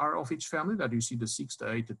members are of each family. That you see the 6,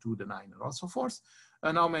 the 8, the 2, the 9, and so forth.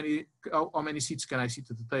 And how many seats can I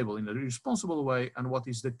sit at the table in a responsible way? And what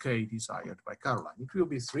is the K desired by Caroline? It will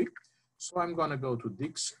be 3. So I'm going to go to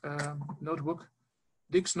Dick's notebook.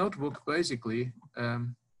 Dick's notebook basically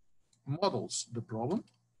models the problem.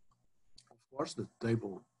 Of course, the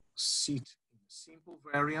table seat in a simple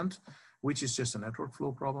variant, which is just a network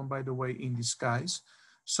flow problem, by the way, in disguise.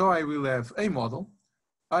 So I will have a model.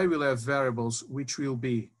 I will have variables, which will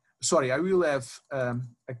be, sorry, I will have a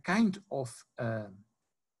kind of an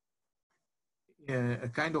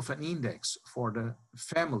index for the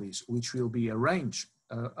families, which will be a range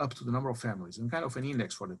up to the number of families, and kind of an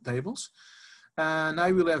index for the tables. And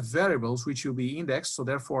I will have variables which will be indexed. So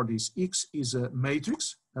therefore this X is a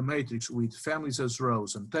matrix with families as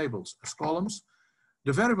rows and tables as columns.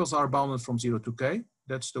 The variables are bounded from 0 to K.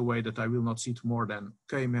 That's the way that I will not sit more than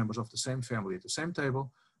K members of the same family at the same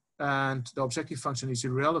table. And the objective function is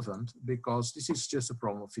irrelevant because this is just a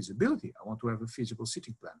problem of feasibility. I want to have a feasible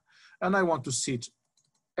sitting plan. And I want to sit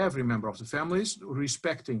every member of the families,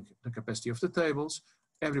 respecting the capacity of the tables.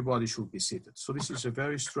 Everybody should be seated. So this is a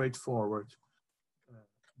very straightforward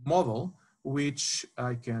model which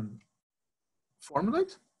I can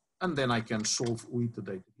formulate, and then I can solve with the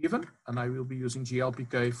data given. And I will be using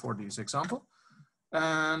GLPK for this example.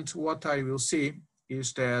 And what I will see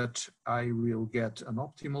is that I will get an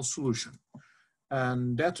optimal solution.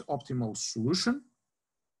 And that optimal solution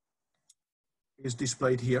is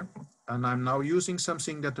displayed here. And I'm now using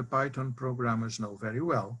something that the Python programmers know very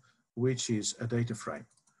well, which is a data frame.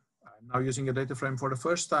 I'm now using a data frame for the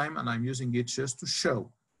first time, and I'm using it just to show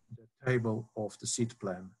the table of the seat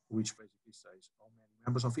plan, which basically says how many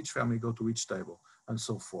members of each family go to each table, and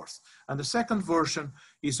so forth. And the second version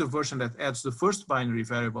is a version that adds the first binary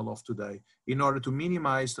variable of today in order to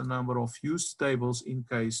minimize the number of used tables in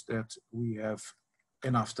case that we have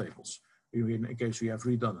enough tables, in case we have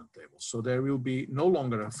redundant tables. So there will be no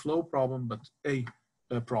longer a flow problem, but a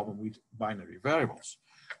problem with binary variables.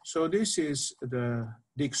 So this is the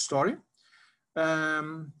Dick story.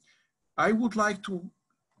 I would like to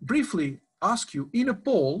briefly ask you in a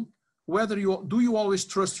poll whether do you always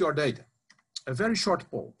trust your data? A very short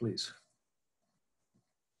poll, please.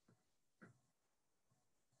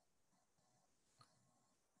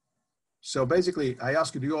 So basically, I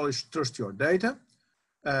ask you, do you always trust your data?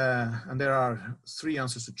 And there are 3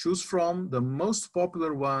 answers to choose from. The most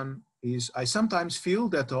popular one is, I sometimes feel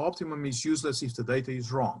that the optimum is useless if the data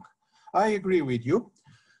is wrong. I agree with you.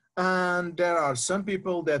 And there are some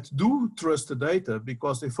people that do trust the data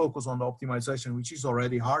because they focus on the optimization, which is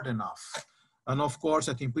already hard enough. And of course,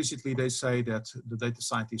 that implicitly they say that the data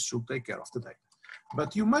scientists should take care of the data.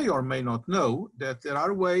 But you may or may not know that there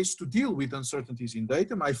are ways to deal with uncertainties in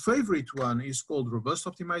data. My favorite one is called robust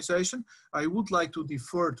optimization. I would like to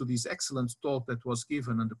defer to this excellent talk that was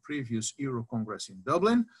given in the previous Euro Congress in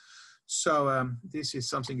Dublin. So this is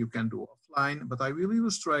something you can do offline, but I will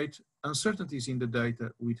illustrate uncertainties in the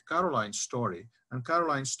data with Caroline's story. And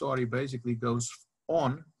Caroline's story basically goes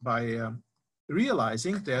on by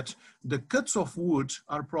realizing that the cuts of wood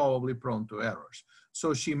are probably prone to errors.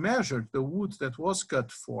 So she measured the wood that was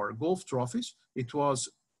cut for golf trophies. It was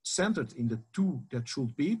centered in the 2 that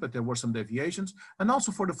should be, but there were some deviations. And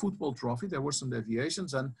also for the football trophy, there were some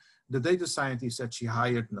deviations. And the data scientists that she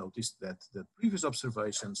hired noticed that the previous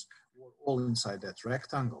observations were all inside that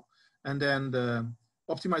rectangle. And then the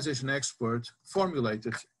optimization expert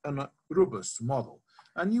formulated a robust model.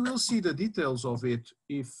 And you will see the details of it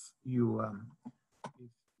if you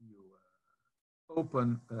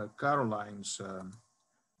open Caroline's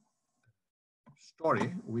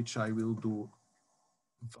story, which I will do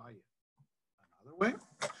via another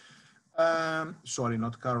way. Sorry,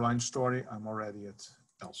 not Caroline's story. I'm already at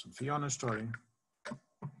Elson Fiona's story.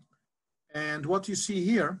 And what you see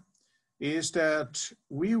here is that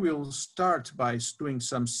we will start by doing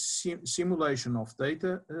some simulation of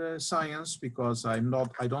data science, because I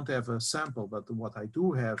don't have a sample, but what I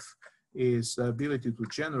do have is the ability to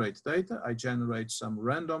generate data. I generate some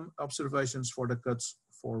random observations for the cuts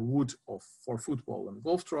for wood for football and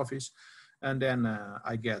golf trophies. And then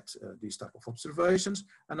I get these type of observations.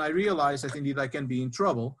 And I realize that indeed I can be in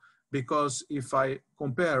trouble, because if I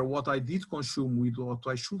compare what I did consume with what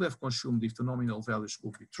I should have consumed if the nominal values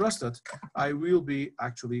could be trusted, I will be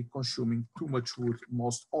actually consuming too much wood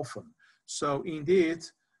most often. So indeed,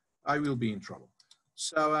 I will be in trouble.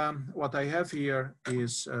 So what I have here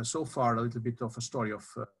is so far a little bit of a story of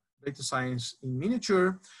data science in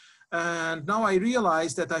miniature. And now I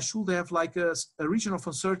realize that I should have like a region of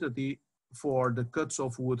uncertainty for the cuts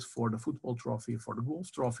of wood for the football trophy, for the golf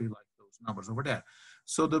trophy, like those numbers over there.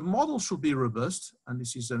 So the model should be robust, and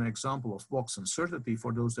this is an example of box uncertainty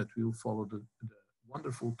for those that will follow the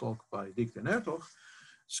wonderful talk by Dick de Nertog.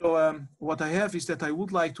 So what I have is that I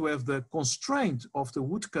would like to have the constraint of the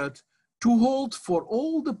woodcut to hold for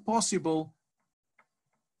all the possible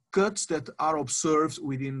cuts that are observed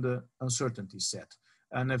within the uncertainty set.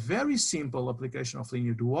 And a very simple application of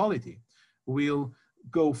linear duality will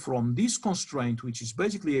go from this constraint, which is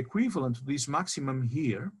basically equivalent to this maximum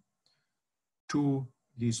here, to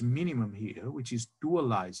this minimum here, which is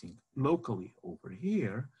dualizing locally over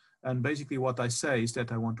here. And basically what I say is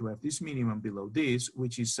that I want to have this minimum below this,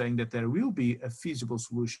 which is saying that there will be a feasible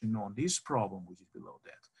solution on this problem, which is below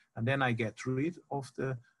that. And then I get rid of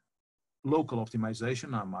the local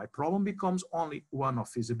optimization, and my problem becomes only one of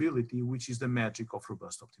feasibility, which is the magic of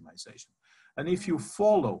robust optimization. And if you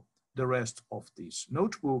follow the rest of this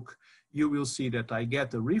notebook, you will see that I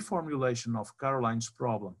get a reformulation of Caroline's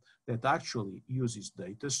problem that actually uses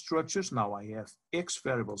data structures. Now I have X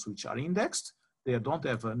variables which are indexed. They don't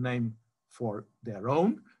have a name for their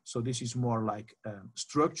own. So this is more like a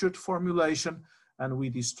structured formulation. And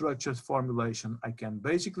with this structured formulation, I can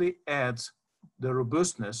basically add the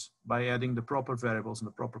robustness by adding the proper variables and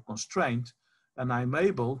the proper constraint. And I'm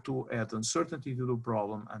able to add uncertainty to the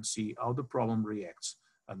problem and see how the problem reacts.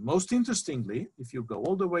 And most interestingly, if you go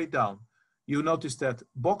all the way down, you notice that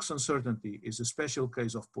box uncertainty is a special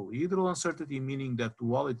case of polyhedral uncertainty, meaning that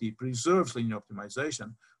duality preserves linear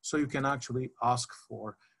optimization. So you can actually ask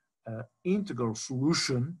for an integral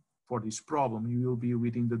solution for this problem. You will be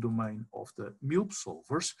within the domain of the MILP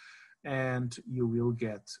solvers, and you will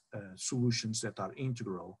get solutions that are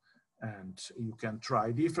integral. And you can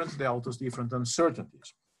try different deltas, different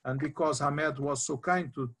uncertainties. And because Ahmed was so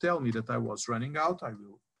kind to tell me that I was running out, I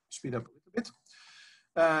will speed up a little bit.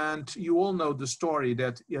 And you all know the story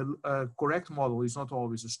that a correct model is not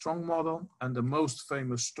always a strong model. And the most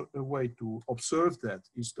famous way to observe that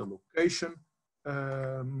is the location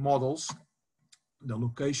models. The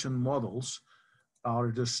location models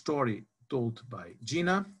are the story told by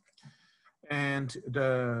Gina. And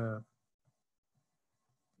the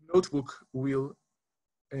notebook will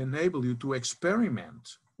enable you to experiment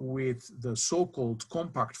with the so-called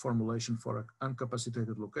compact formulation for an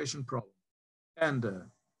incapacitated location problem and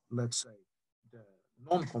let's say the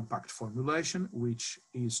non-compact formulation, which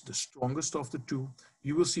is the strongest of the two.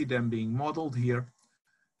 You will see them being modeled here.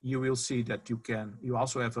 You will see that you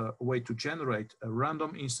also have a way to generate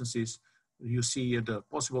random instances. You see the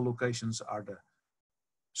possible locations are the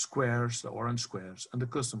squares, the orange squares, and the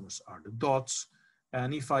customers are the dots.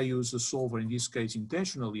 And if I use a solver, in this case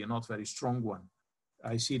intentionally, a not very strong one,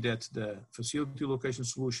 I see that the facility location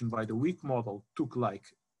solution by the weak model took like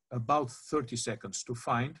about 30 seconds to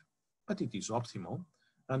find, but it is optimal.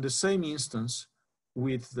 And the same instance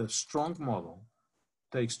with the strong model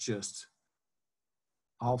takes just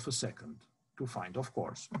half a second to find, of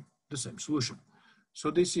course, the same solution. So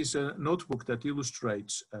this is a notebook that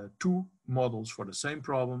illustrates two models for the same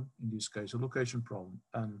problem, in this case a location problem,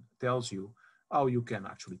 and tells you how you can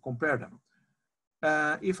actually compare them.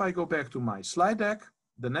 If I go back to my slide deck,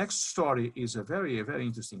 the next story is a very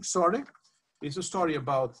interesting story. It's a story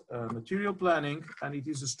about material planning, and it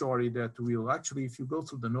is a story that will actually, if you go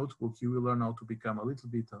through the notebook, you will learn how to become a little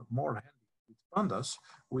bit more handy with pandas,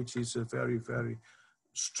 which is a very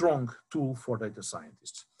strong tool for data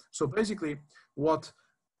scientists. So basically, what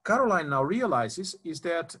Caroline now realizes is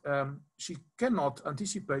that she cannot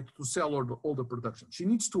anticipate to sell all the production. She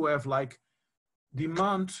needs to have like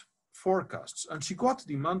demand forecasts, and she got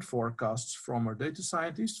demand forecasts from her data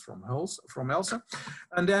scientist, from Elsa,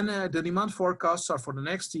 and then the demand forecasts are for the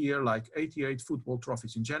next year, like 88 football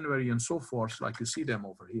trophies in January and so forth, like you see them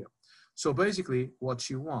over here. So basically what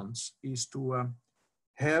she wants is to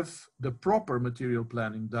have the proper material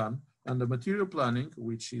planning done, and the material planning,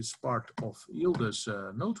 which is part of Hilde's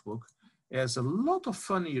notebook, has a lot of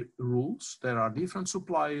funny rules. There are different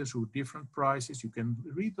suppliers with different prices. You can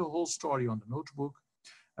read the whole story on the notebook.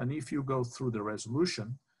 And if you go through the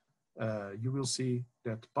resolution, you will see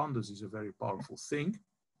that pandas is a very powerful thing.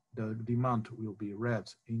 The demand will be read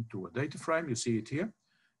into a data frame. You see it here.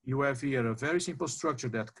 You have here a very simple structure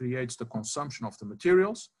that creates the consumption of the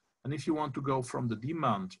materials. And if you want to go from the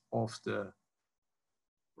demand of the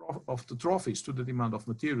trophies to the demand of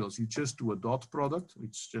materials, you just do a dot product.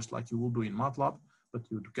 It's just like you will do in MATLAB, but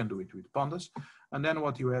you can do it with pandas. And then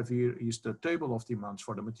what you have here is the table of demands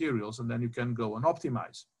for the materials, and then you can go and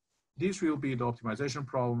optimize. This will be the optimization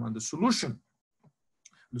problem and the solution.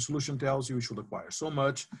 The solution tells you should acquire so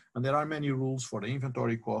much, and there are many rules for the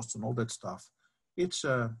inventory costs and all that stuff. It's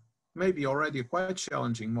maybe already a quite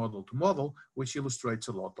challenging model to model, which illustrates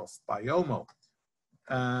a lot of PyOmo.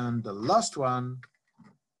 And the last one,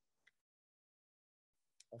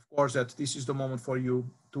 of course, that this is the moment for you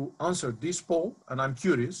to answer this poll, and I'm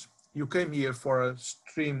curious. You came here for a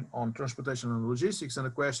stream on transportation and logistics, and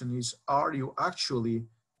the question is, are you actually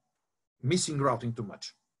missing routing too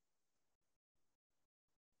much?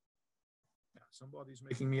 Yeah, somebody is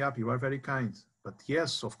making me up. You are very kind. But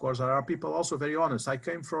yes, of course, there are people also very honest. I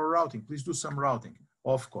came for a routing. Please do some routing.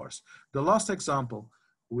 Of course. The last example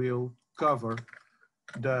will cover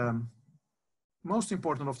the most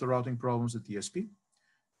important of the routing problems, the TSP.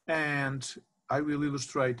 And I will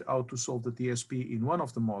illustrate how to solve the TSP in one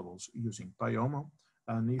of the models using PyOmo.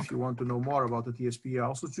 And if you want to know more about the TSP, I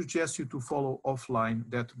also suggest you to follow offline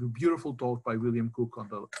that beautiful talk by William Cook on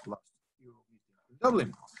the last Euro meeting in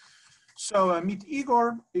Dublin. So meet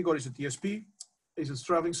Igor. Igor is a TSP. He's a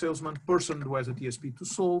traveling salesman, person who has a TSP to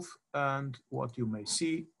solve. And what you may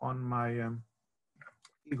see on my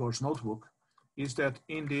Igor's notebook is that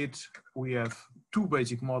indeed we have two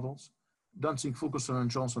basic models. Danzig, Fulkerson, and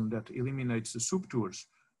Johnson that eliminates the soup tours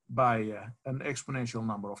by an exponential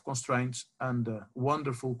number of constraints, and a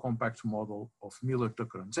wonderful compact model of Miller,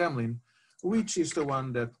 Tucker, and Zemlin, which is the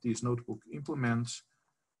one that this notebook implements.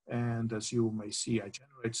 And as you may see, I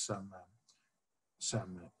generate some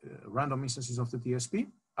random instances of the TSP.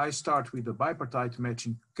 I start with the bipartite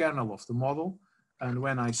matching kernel of the model. And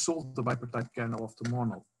when I solve the bipartite kernel of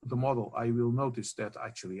the model, I will notice that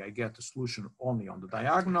actually I get the solution only on the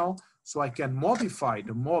diagonal. So I can modify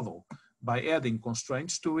the model by adding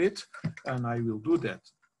constraints to it. And I will do that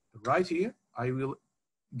right here. I will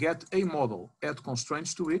get a model, add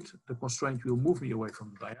constraints to it. The constraint will move me away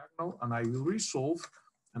from the diagonal, and I will resolve.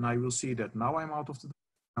 And I will see that now I'm out of the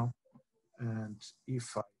diagonal. And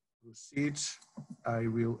if I proceed, I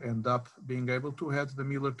will end up being able to have the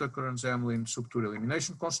Miller, Tucker, and Zemlin subtour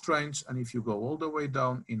elimination constraints. And if you go all the way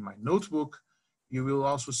down in my notebook, you will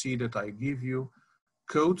also see that I give you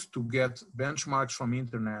code to get benchmarks from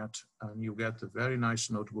internet, and you get a very nice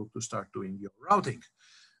notebook to start doing your routing.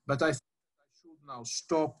 But I think I should now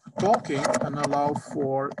stop talking and allow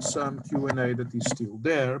for some Q&A that is still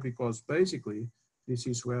there, because basically this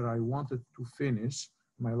is where I wanted to finish.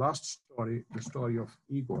 My last story, the story of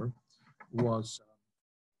Igor, was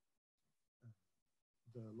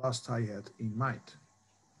the last I had in mind.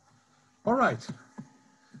 All right.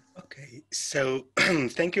 Okay, so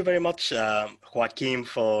thank you very much, Joaquim,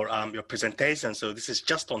 for your presentation. So this is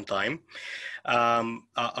just on time.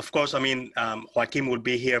 Of course, I mean, Joaquim will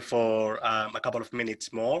be here for a couple of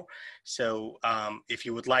minutes more. So if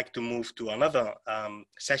you would like to move to another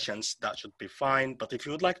sessions, that should be fine. But if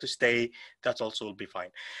you would like to stay, that also will be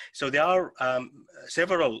fine. So there are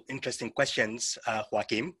several interesting questions,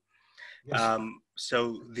 Joaquim. Yes.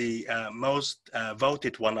 So the most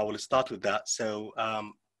voted one, I will start with that. So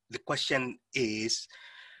the question is,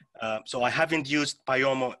 so I haven't used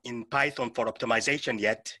PyOmo in Python for optimization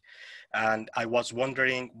yet. And I was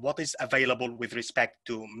wondering what is available with respect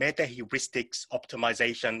to meta heuristics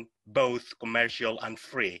optimization, both commercial and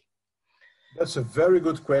free? That's a very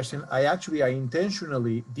good question. I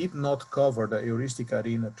intentionally did not cover the heuristic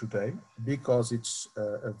arena today because it's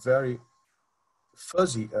a very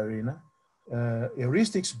fuzzy arena.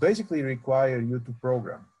 Heuristics basically require you to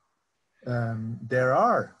program. There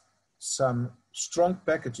are some strong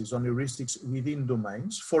packages on heuristics within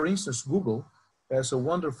domains. For instance, Google has a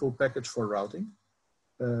wonderful package for routing.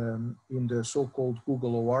 In the so-called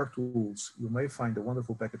Google OR tools, you may find a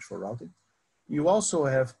wonderful package for routing. You also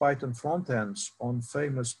have Python frontends on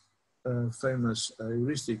famous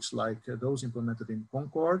heuristics like those implemented in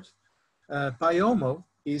Concord. PyOmo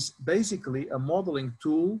is basically a modeling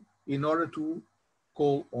tool in order to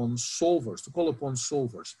call upon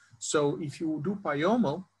solvers. So if you do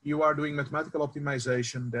PyOmo, you are doing mathematical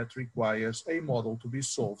optimization that requires a model to be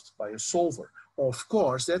solved by a solver. Of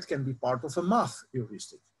course, that can be part of a math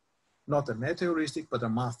heuristic. not a meta heuristic, but a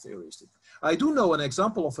math heuristic. I do know an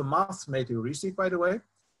example of a math meta heuristic, by the way.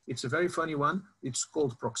 It's a very funny one. It's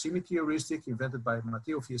called proximity heuristic, invented by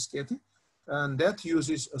Matteo Fischetti. And that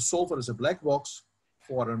uses a solver as a black box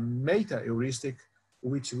for a meta heuristic,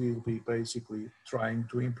 which will be basically trying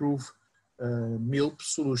to improve MILP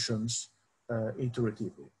solutions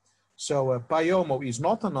iteratively. So PyOMO is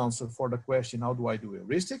not an answer for the question, how do I do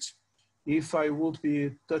heuristics? If I would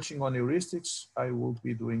be touching on heuristics, I would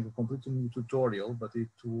be doing a completely new tutorial, but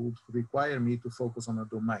it would require me to focus on a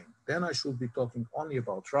domain. Then I should be talking only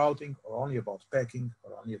about routing, or only about packing,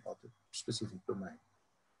 or only about a specific domain.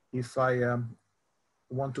 If I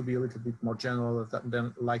want to be a little bit more general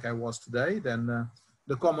than like I was today, then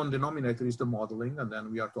the common denominator is the modeling, and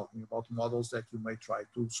then we are talking about models that you may try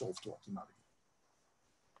to solve to optimality.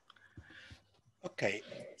 Okay.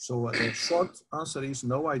 So the short answer is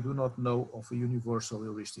no, I do not know of a universal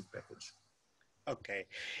heuristic package. Okay.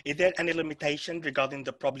 Is there any limitation regarding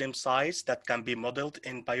the problem size that can be modeled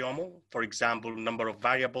in PyOMO? For example, number of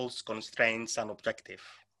variables, constraints, and objective?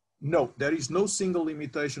 No, there is no single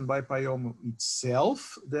limitation by PyOMO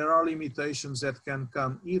itself. There are limitations that can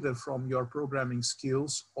come either from your programming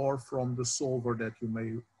skills or from the solver that you may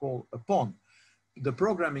call upon. The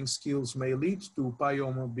programming skills may lead to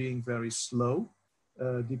PyOMO being very slow,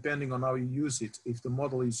 depending on how you use it. If the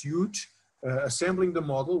model is huge, assembling the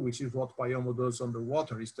model, which is what PyOMO does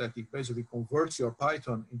underwater, is that it basically converts your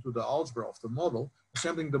Python into the algebra of the model.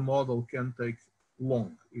 Assembling the model can take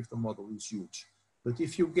long if the model is huge. But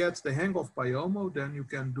if you get the hang of PyOMO, then you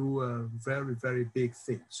can do very, very big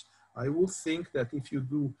things. I would think that if you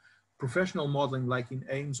do professional modeling like in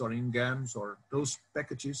AIMS or in GAMS or those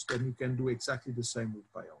packages, then you can do exactly the same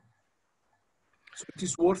with PyOMO. So it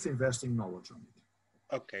is worth investing knowledge on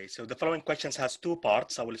it. Okay, so the following questions has two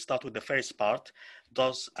parts. I will start with the first part.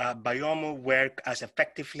 Does PyOMO work as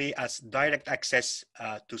effectively as direct access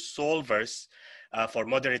to solvers for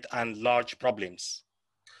moderate and large problems?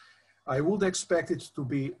 I would expect it to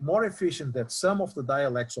be more efficient than some of the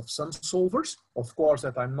dialects of some solvers. Of course,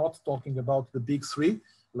 that I'm not talking about the big three,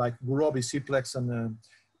 like Gurobi, Ciplex,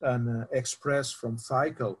 and Express from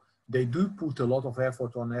FICO. They do put a lot of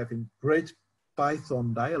effort on having great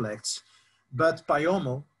Python dialects, but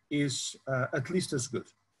PyOMO is at least as good,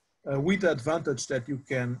 with the advantage that you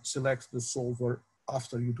can select the solver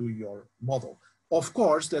after you do your model. Of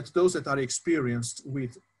course, that those that are experienced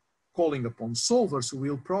with calling upon solvers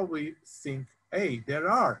will probably think, hey, there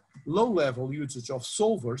are low-level usage of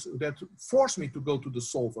solvers that force me to go to the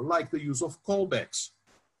solver, like the use of callbacks.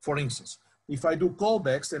 For instance, if I do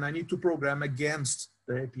callbacks, then I need to program against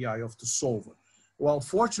the API of the solver. Well,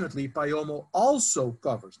 fortunately, PyOMO also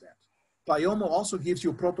covers that. PyOMO also gives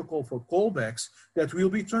you a protocol for callbacks that will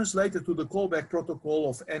be translated to the callback protocol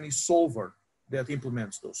of any solver that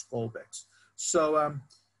implements those callbacks. So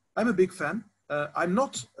I'm a big fan. I'm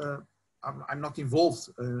not involved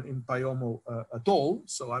in PyOMO at all,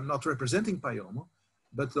 so I'm not representing PyOMO,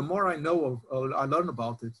 but the more I know I learn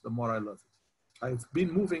about it, the more I love it. I've been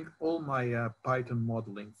moving all my Python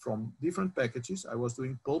modeling from different packages. I was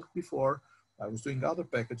doing Pulp before, I was doing other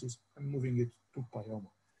packages. I'm moving it to PyOMO.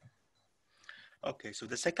 Okay, so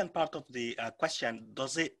the second part of the question,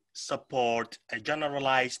 does it support a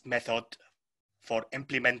generalized method for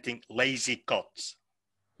implementing lazy cuts?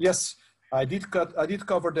 Yes, I did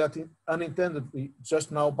cover that unintendedly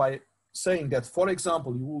just now by saying that, for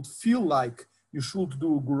example, you would feel like you should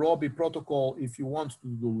do Gurobi protocol if you want to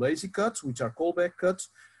do lazy cuts, which are callback cuts.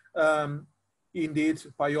 Indeed,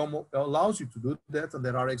 PyOMO allows you to do that, and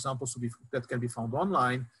there are examples that can be found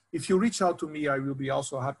online. If you reach out to me, I will be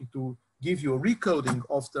also happy to give you a recoding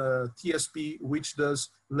of the TSP, which does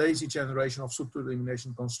lazy generation of structural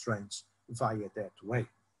elimination constraints via that way.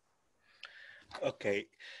 Okay.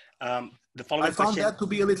 The following I found question... that to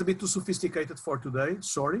be a little bit too sophisticated for today,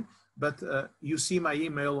 sorry, but you see my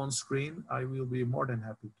email on screen. I will be more than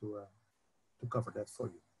happy to cover that for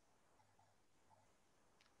you.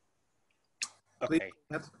 Okay.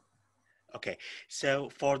 Okay. So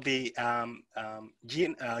for the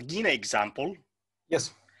GINA example,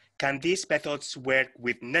 yes, can these methods work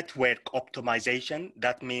with network optimization?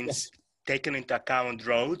 That means yes, taking into account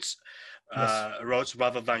roads, roads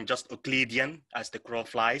rather than just Euclidean as the crow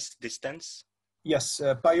flies distance? Yes,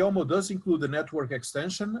 PyOMO does include a network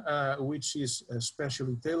extension, which is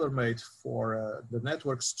especially tailor-made for the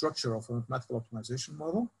network structure of a mathematical optimization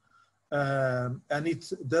model. And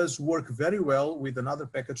it does work very well with another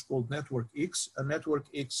package called Network X. A Network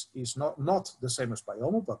X is not the same as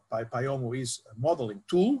PyOMO, but PyOMO is a modeling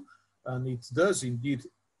tool, and it does indeed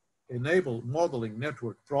enable modeling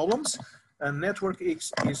network problems. And Network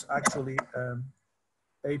X is actually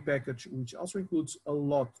a package which also includes a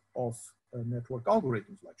lot of network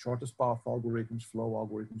algorithms, like shortest path algorithms, flow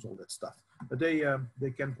algorithms, all that stuff. But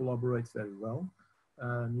they can collaborate very well.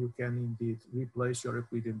 And you can indeed replace your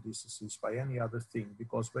Euclidean distances by any other thing,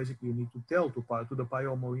 because basically you need to tell to the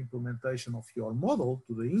PyOmo implementation of your model,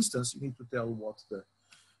 to the instance, you need to tell what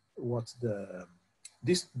the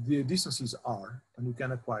distances are, and you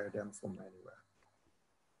can acquire them from anywhere.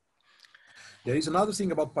 There is another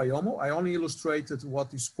thing about PyOmo. I only illustrated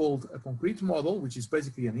what is called a concrete model, which is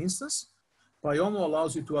basically an instance. PyOmo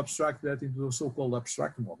allows you to abstract that into a so-called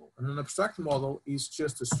abstract model. And an abstract model is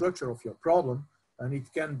just the structure of your problem, and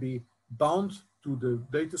it can be bound to the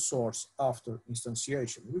data source after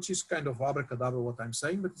instantiation, which is kind of abracadabra what I'm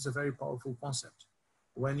saying, but it's a very powerful concept.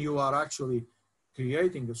 When you are actually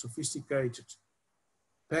creating a sophisticated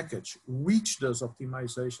package which does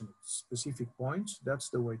optimization at specific points, that's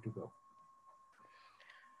the way to go.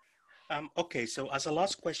 Okay, so as a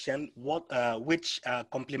last question, which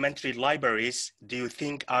complementary libraries do you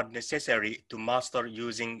think are necessary to master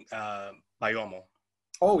using PyOmo?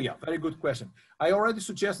 Oh yeah, very good question. I already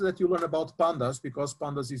suggested that you learn about pandas, because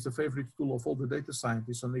pandas is the favorite tool of all the data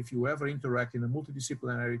scientists. And if you ever interact in a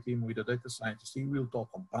multidisciplinary team with a data scientist, he will talk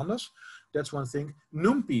on pandas. That's one thing.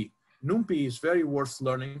 NumPy is very worth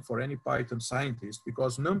learning for any Python scientist,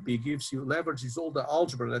 because NumPy leverages all the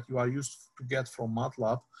algebra that you are used to get from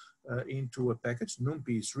MATLAB into a package.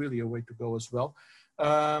 NumPy is really a way to go as well.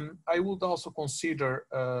 I would also consider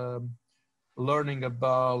learning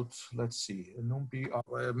about, let's see, NumPy,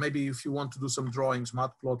 maybe if you want to do some drawings,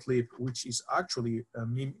 Matplotlib, which is actually a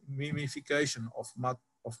mimification of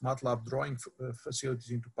MATLAB drawing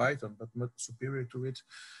facilities into Python, but much superior to it.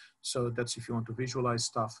 So that's if you want to visualize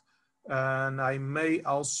stuff. And I may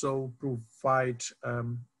also provide,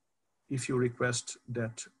 if you request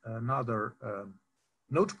that, another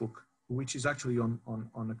notebook, which is actually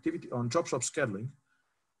on job shop scheduling,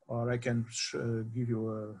 or I can give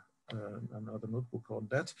you another notebook on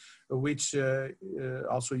that, which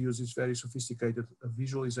also uses very sophisticated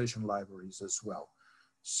visualization libraries as well.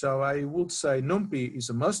 So I would say NumPy is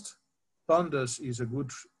a must. Pandas is a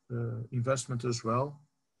good investment as well.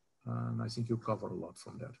 And I think you cover a lot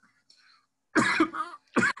from that.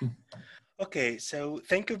 Okay, so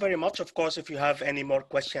thank you very much. Of course, if you have any more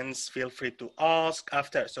questions, feel free to ask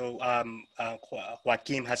after. So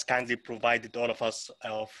Joaquim has kindly provided all of us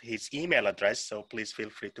of his email address, so please feel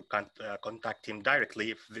free to contact him directly.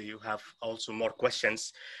 If you have also more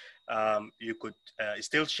questions, you could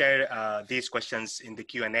still share these questions in the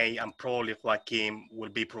Q&A, and probably Joaquim will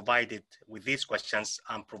be provided with these questions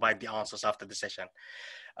and provide the answers after the session.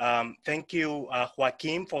 Thank you,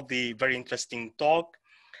 Joaquim, for the very interesting talk.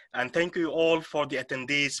 And thank you all for the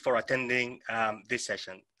attendees for attending this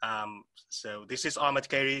session. So this is Ahmed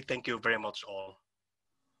Kairi. Thank you very much all.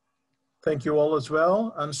 Thank you all as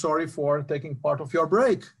well. I'm sorry for taking part of your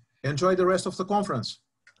break. Enjoy the rest of the conference.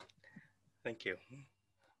 Thank you.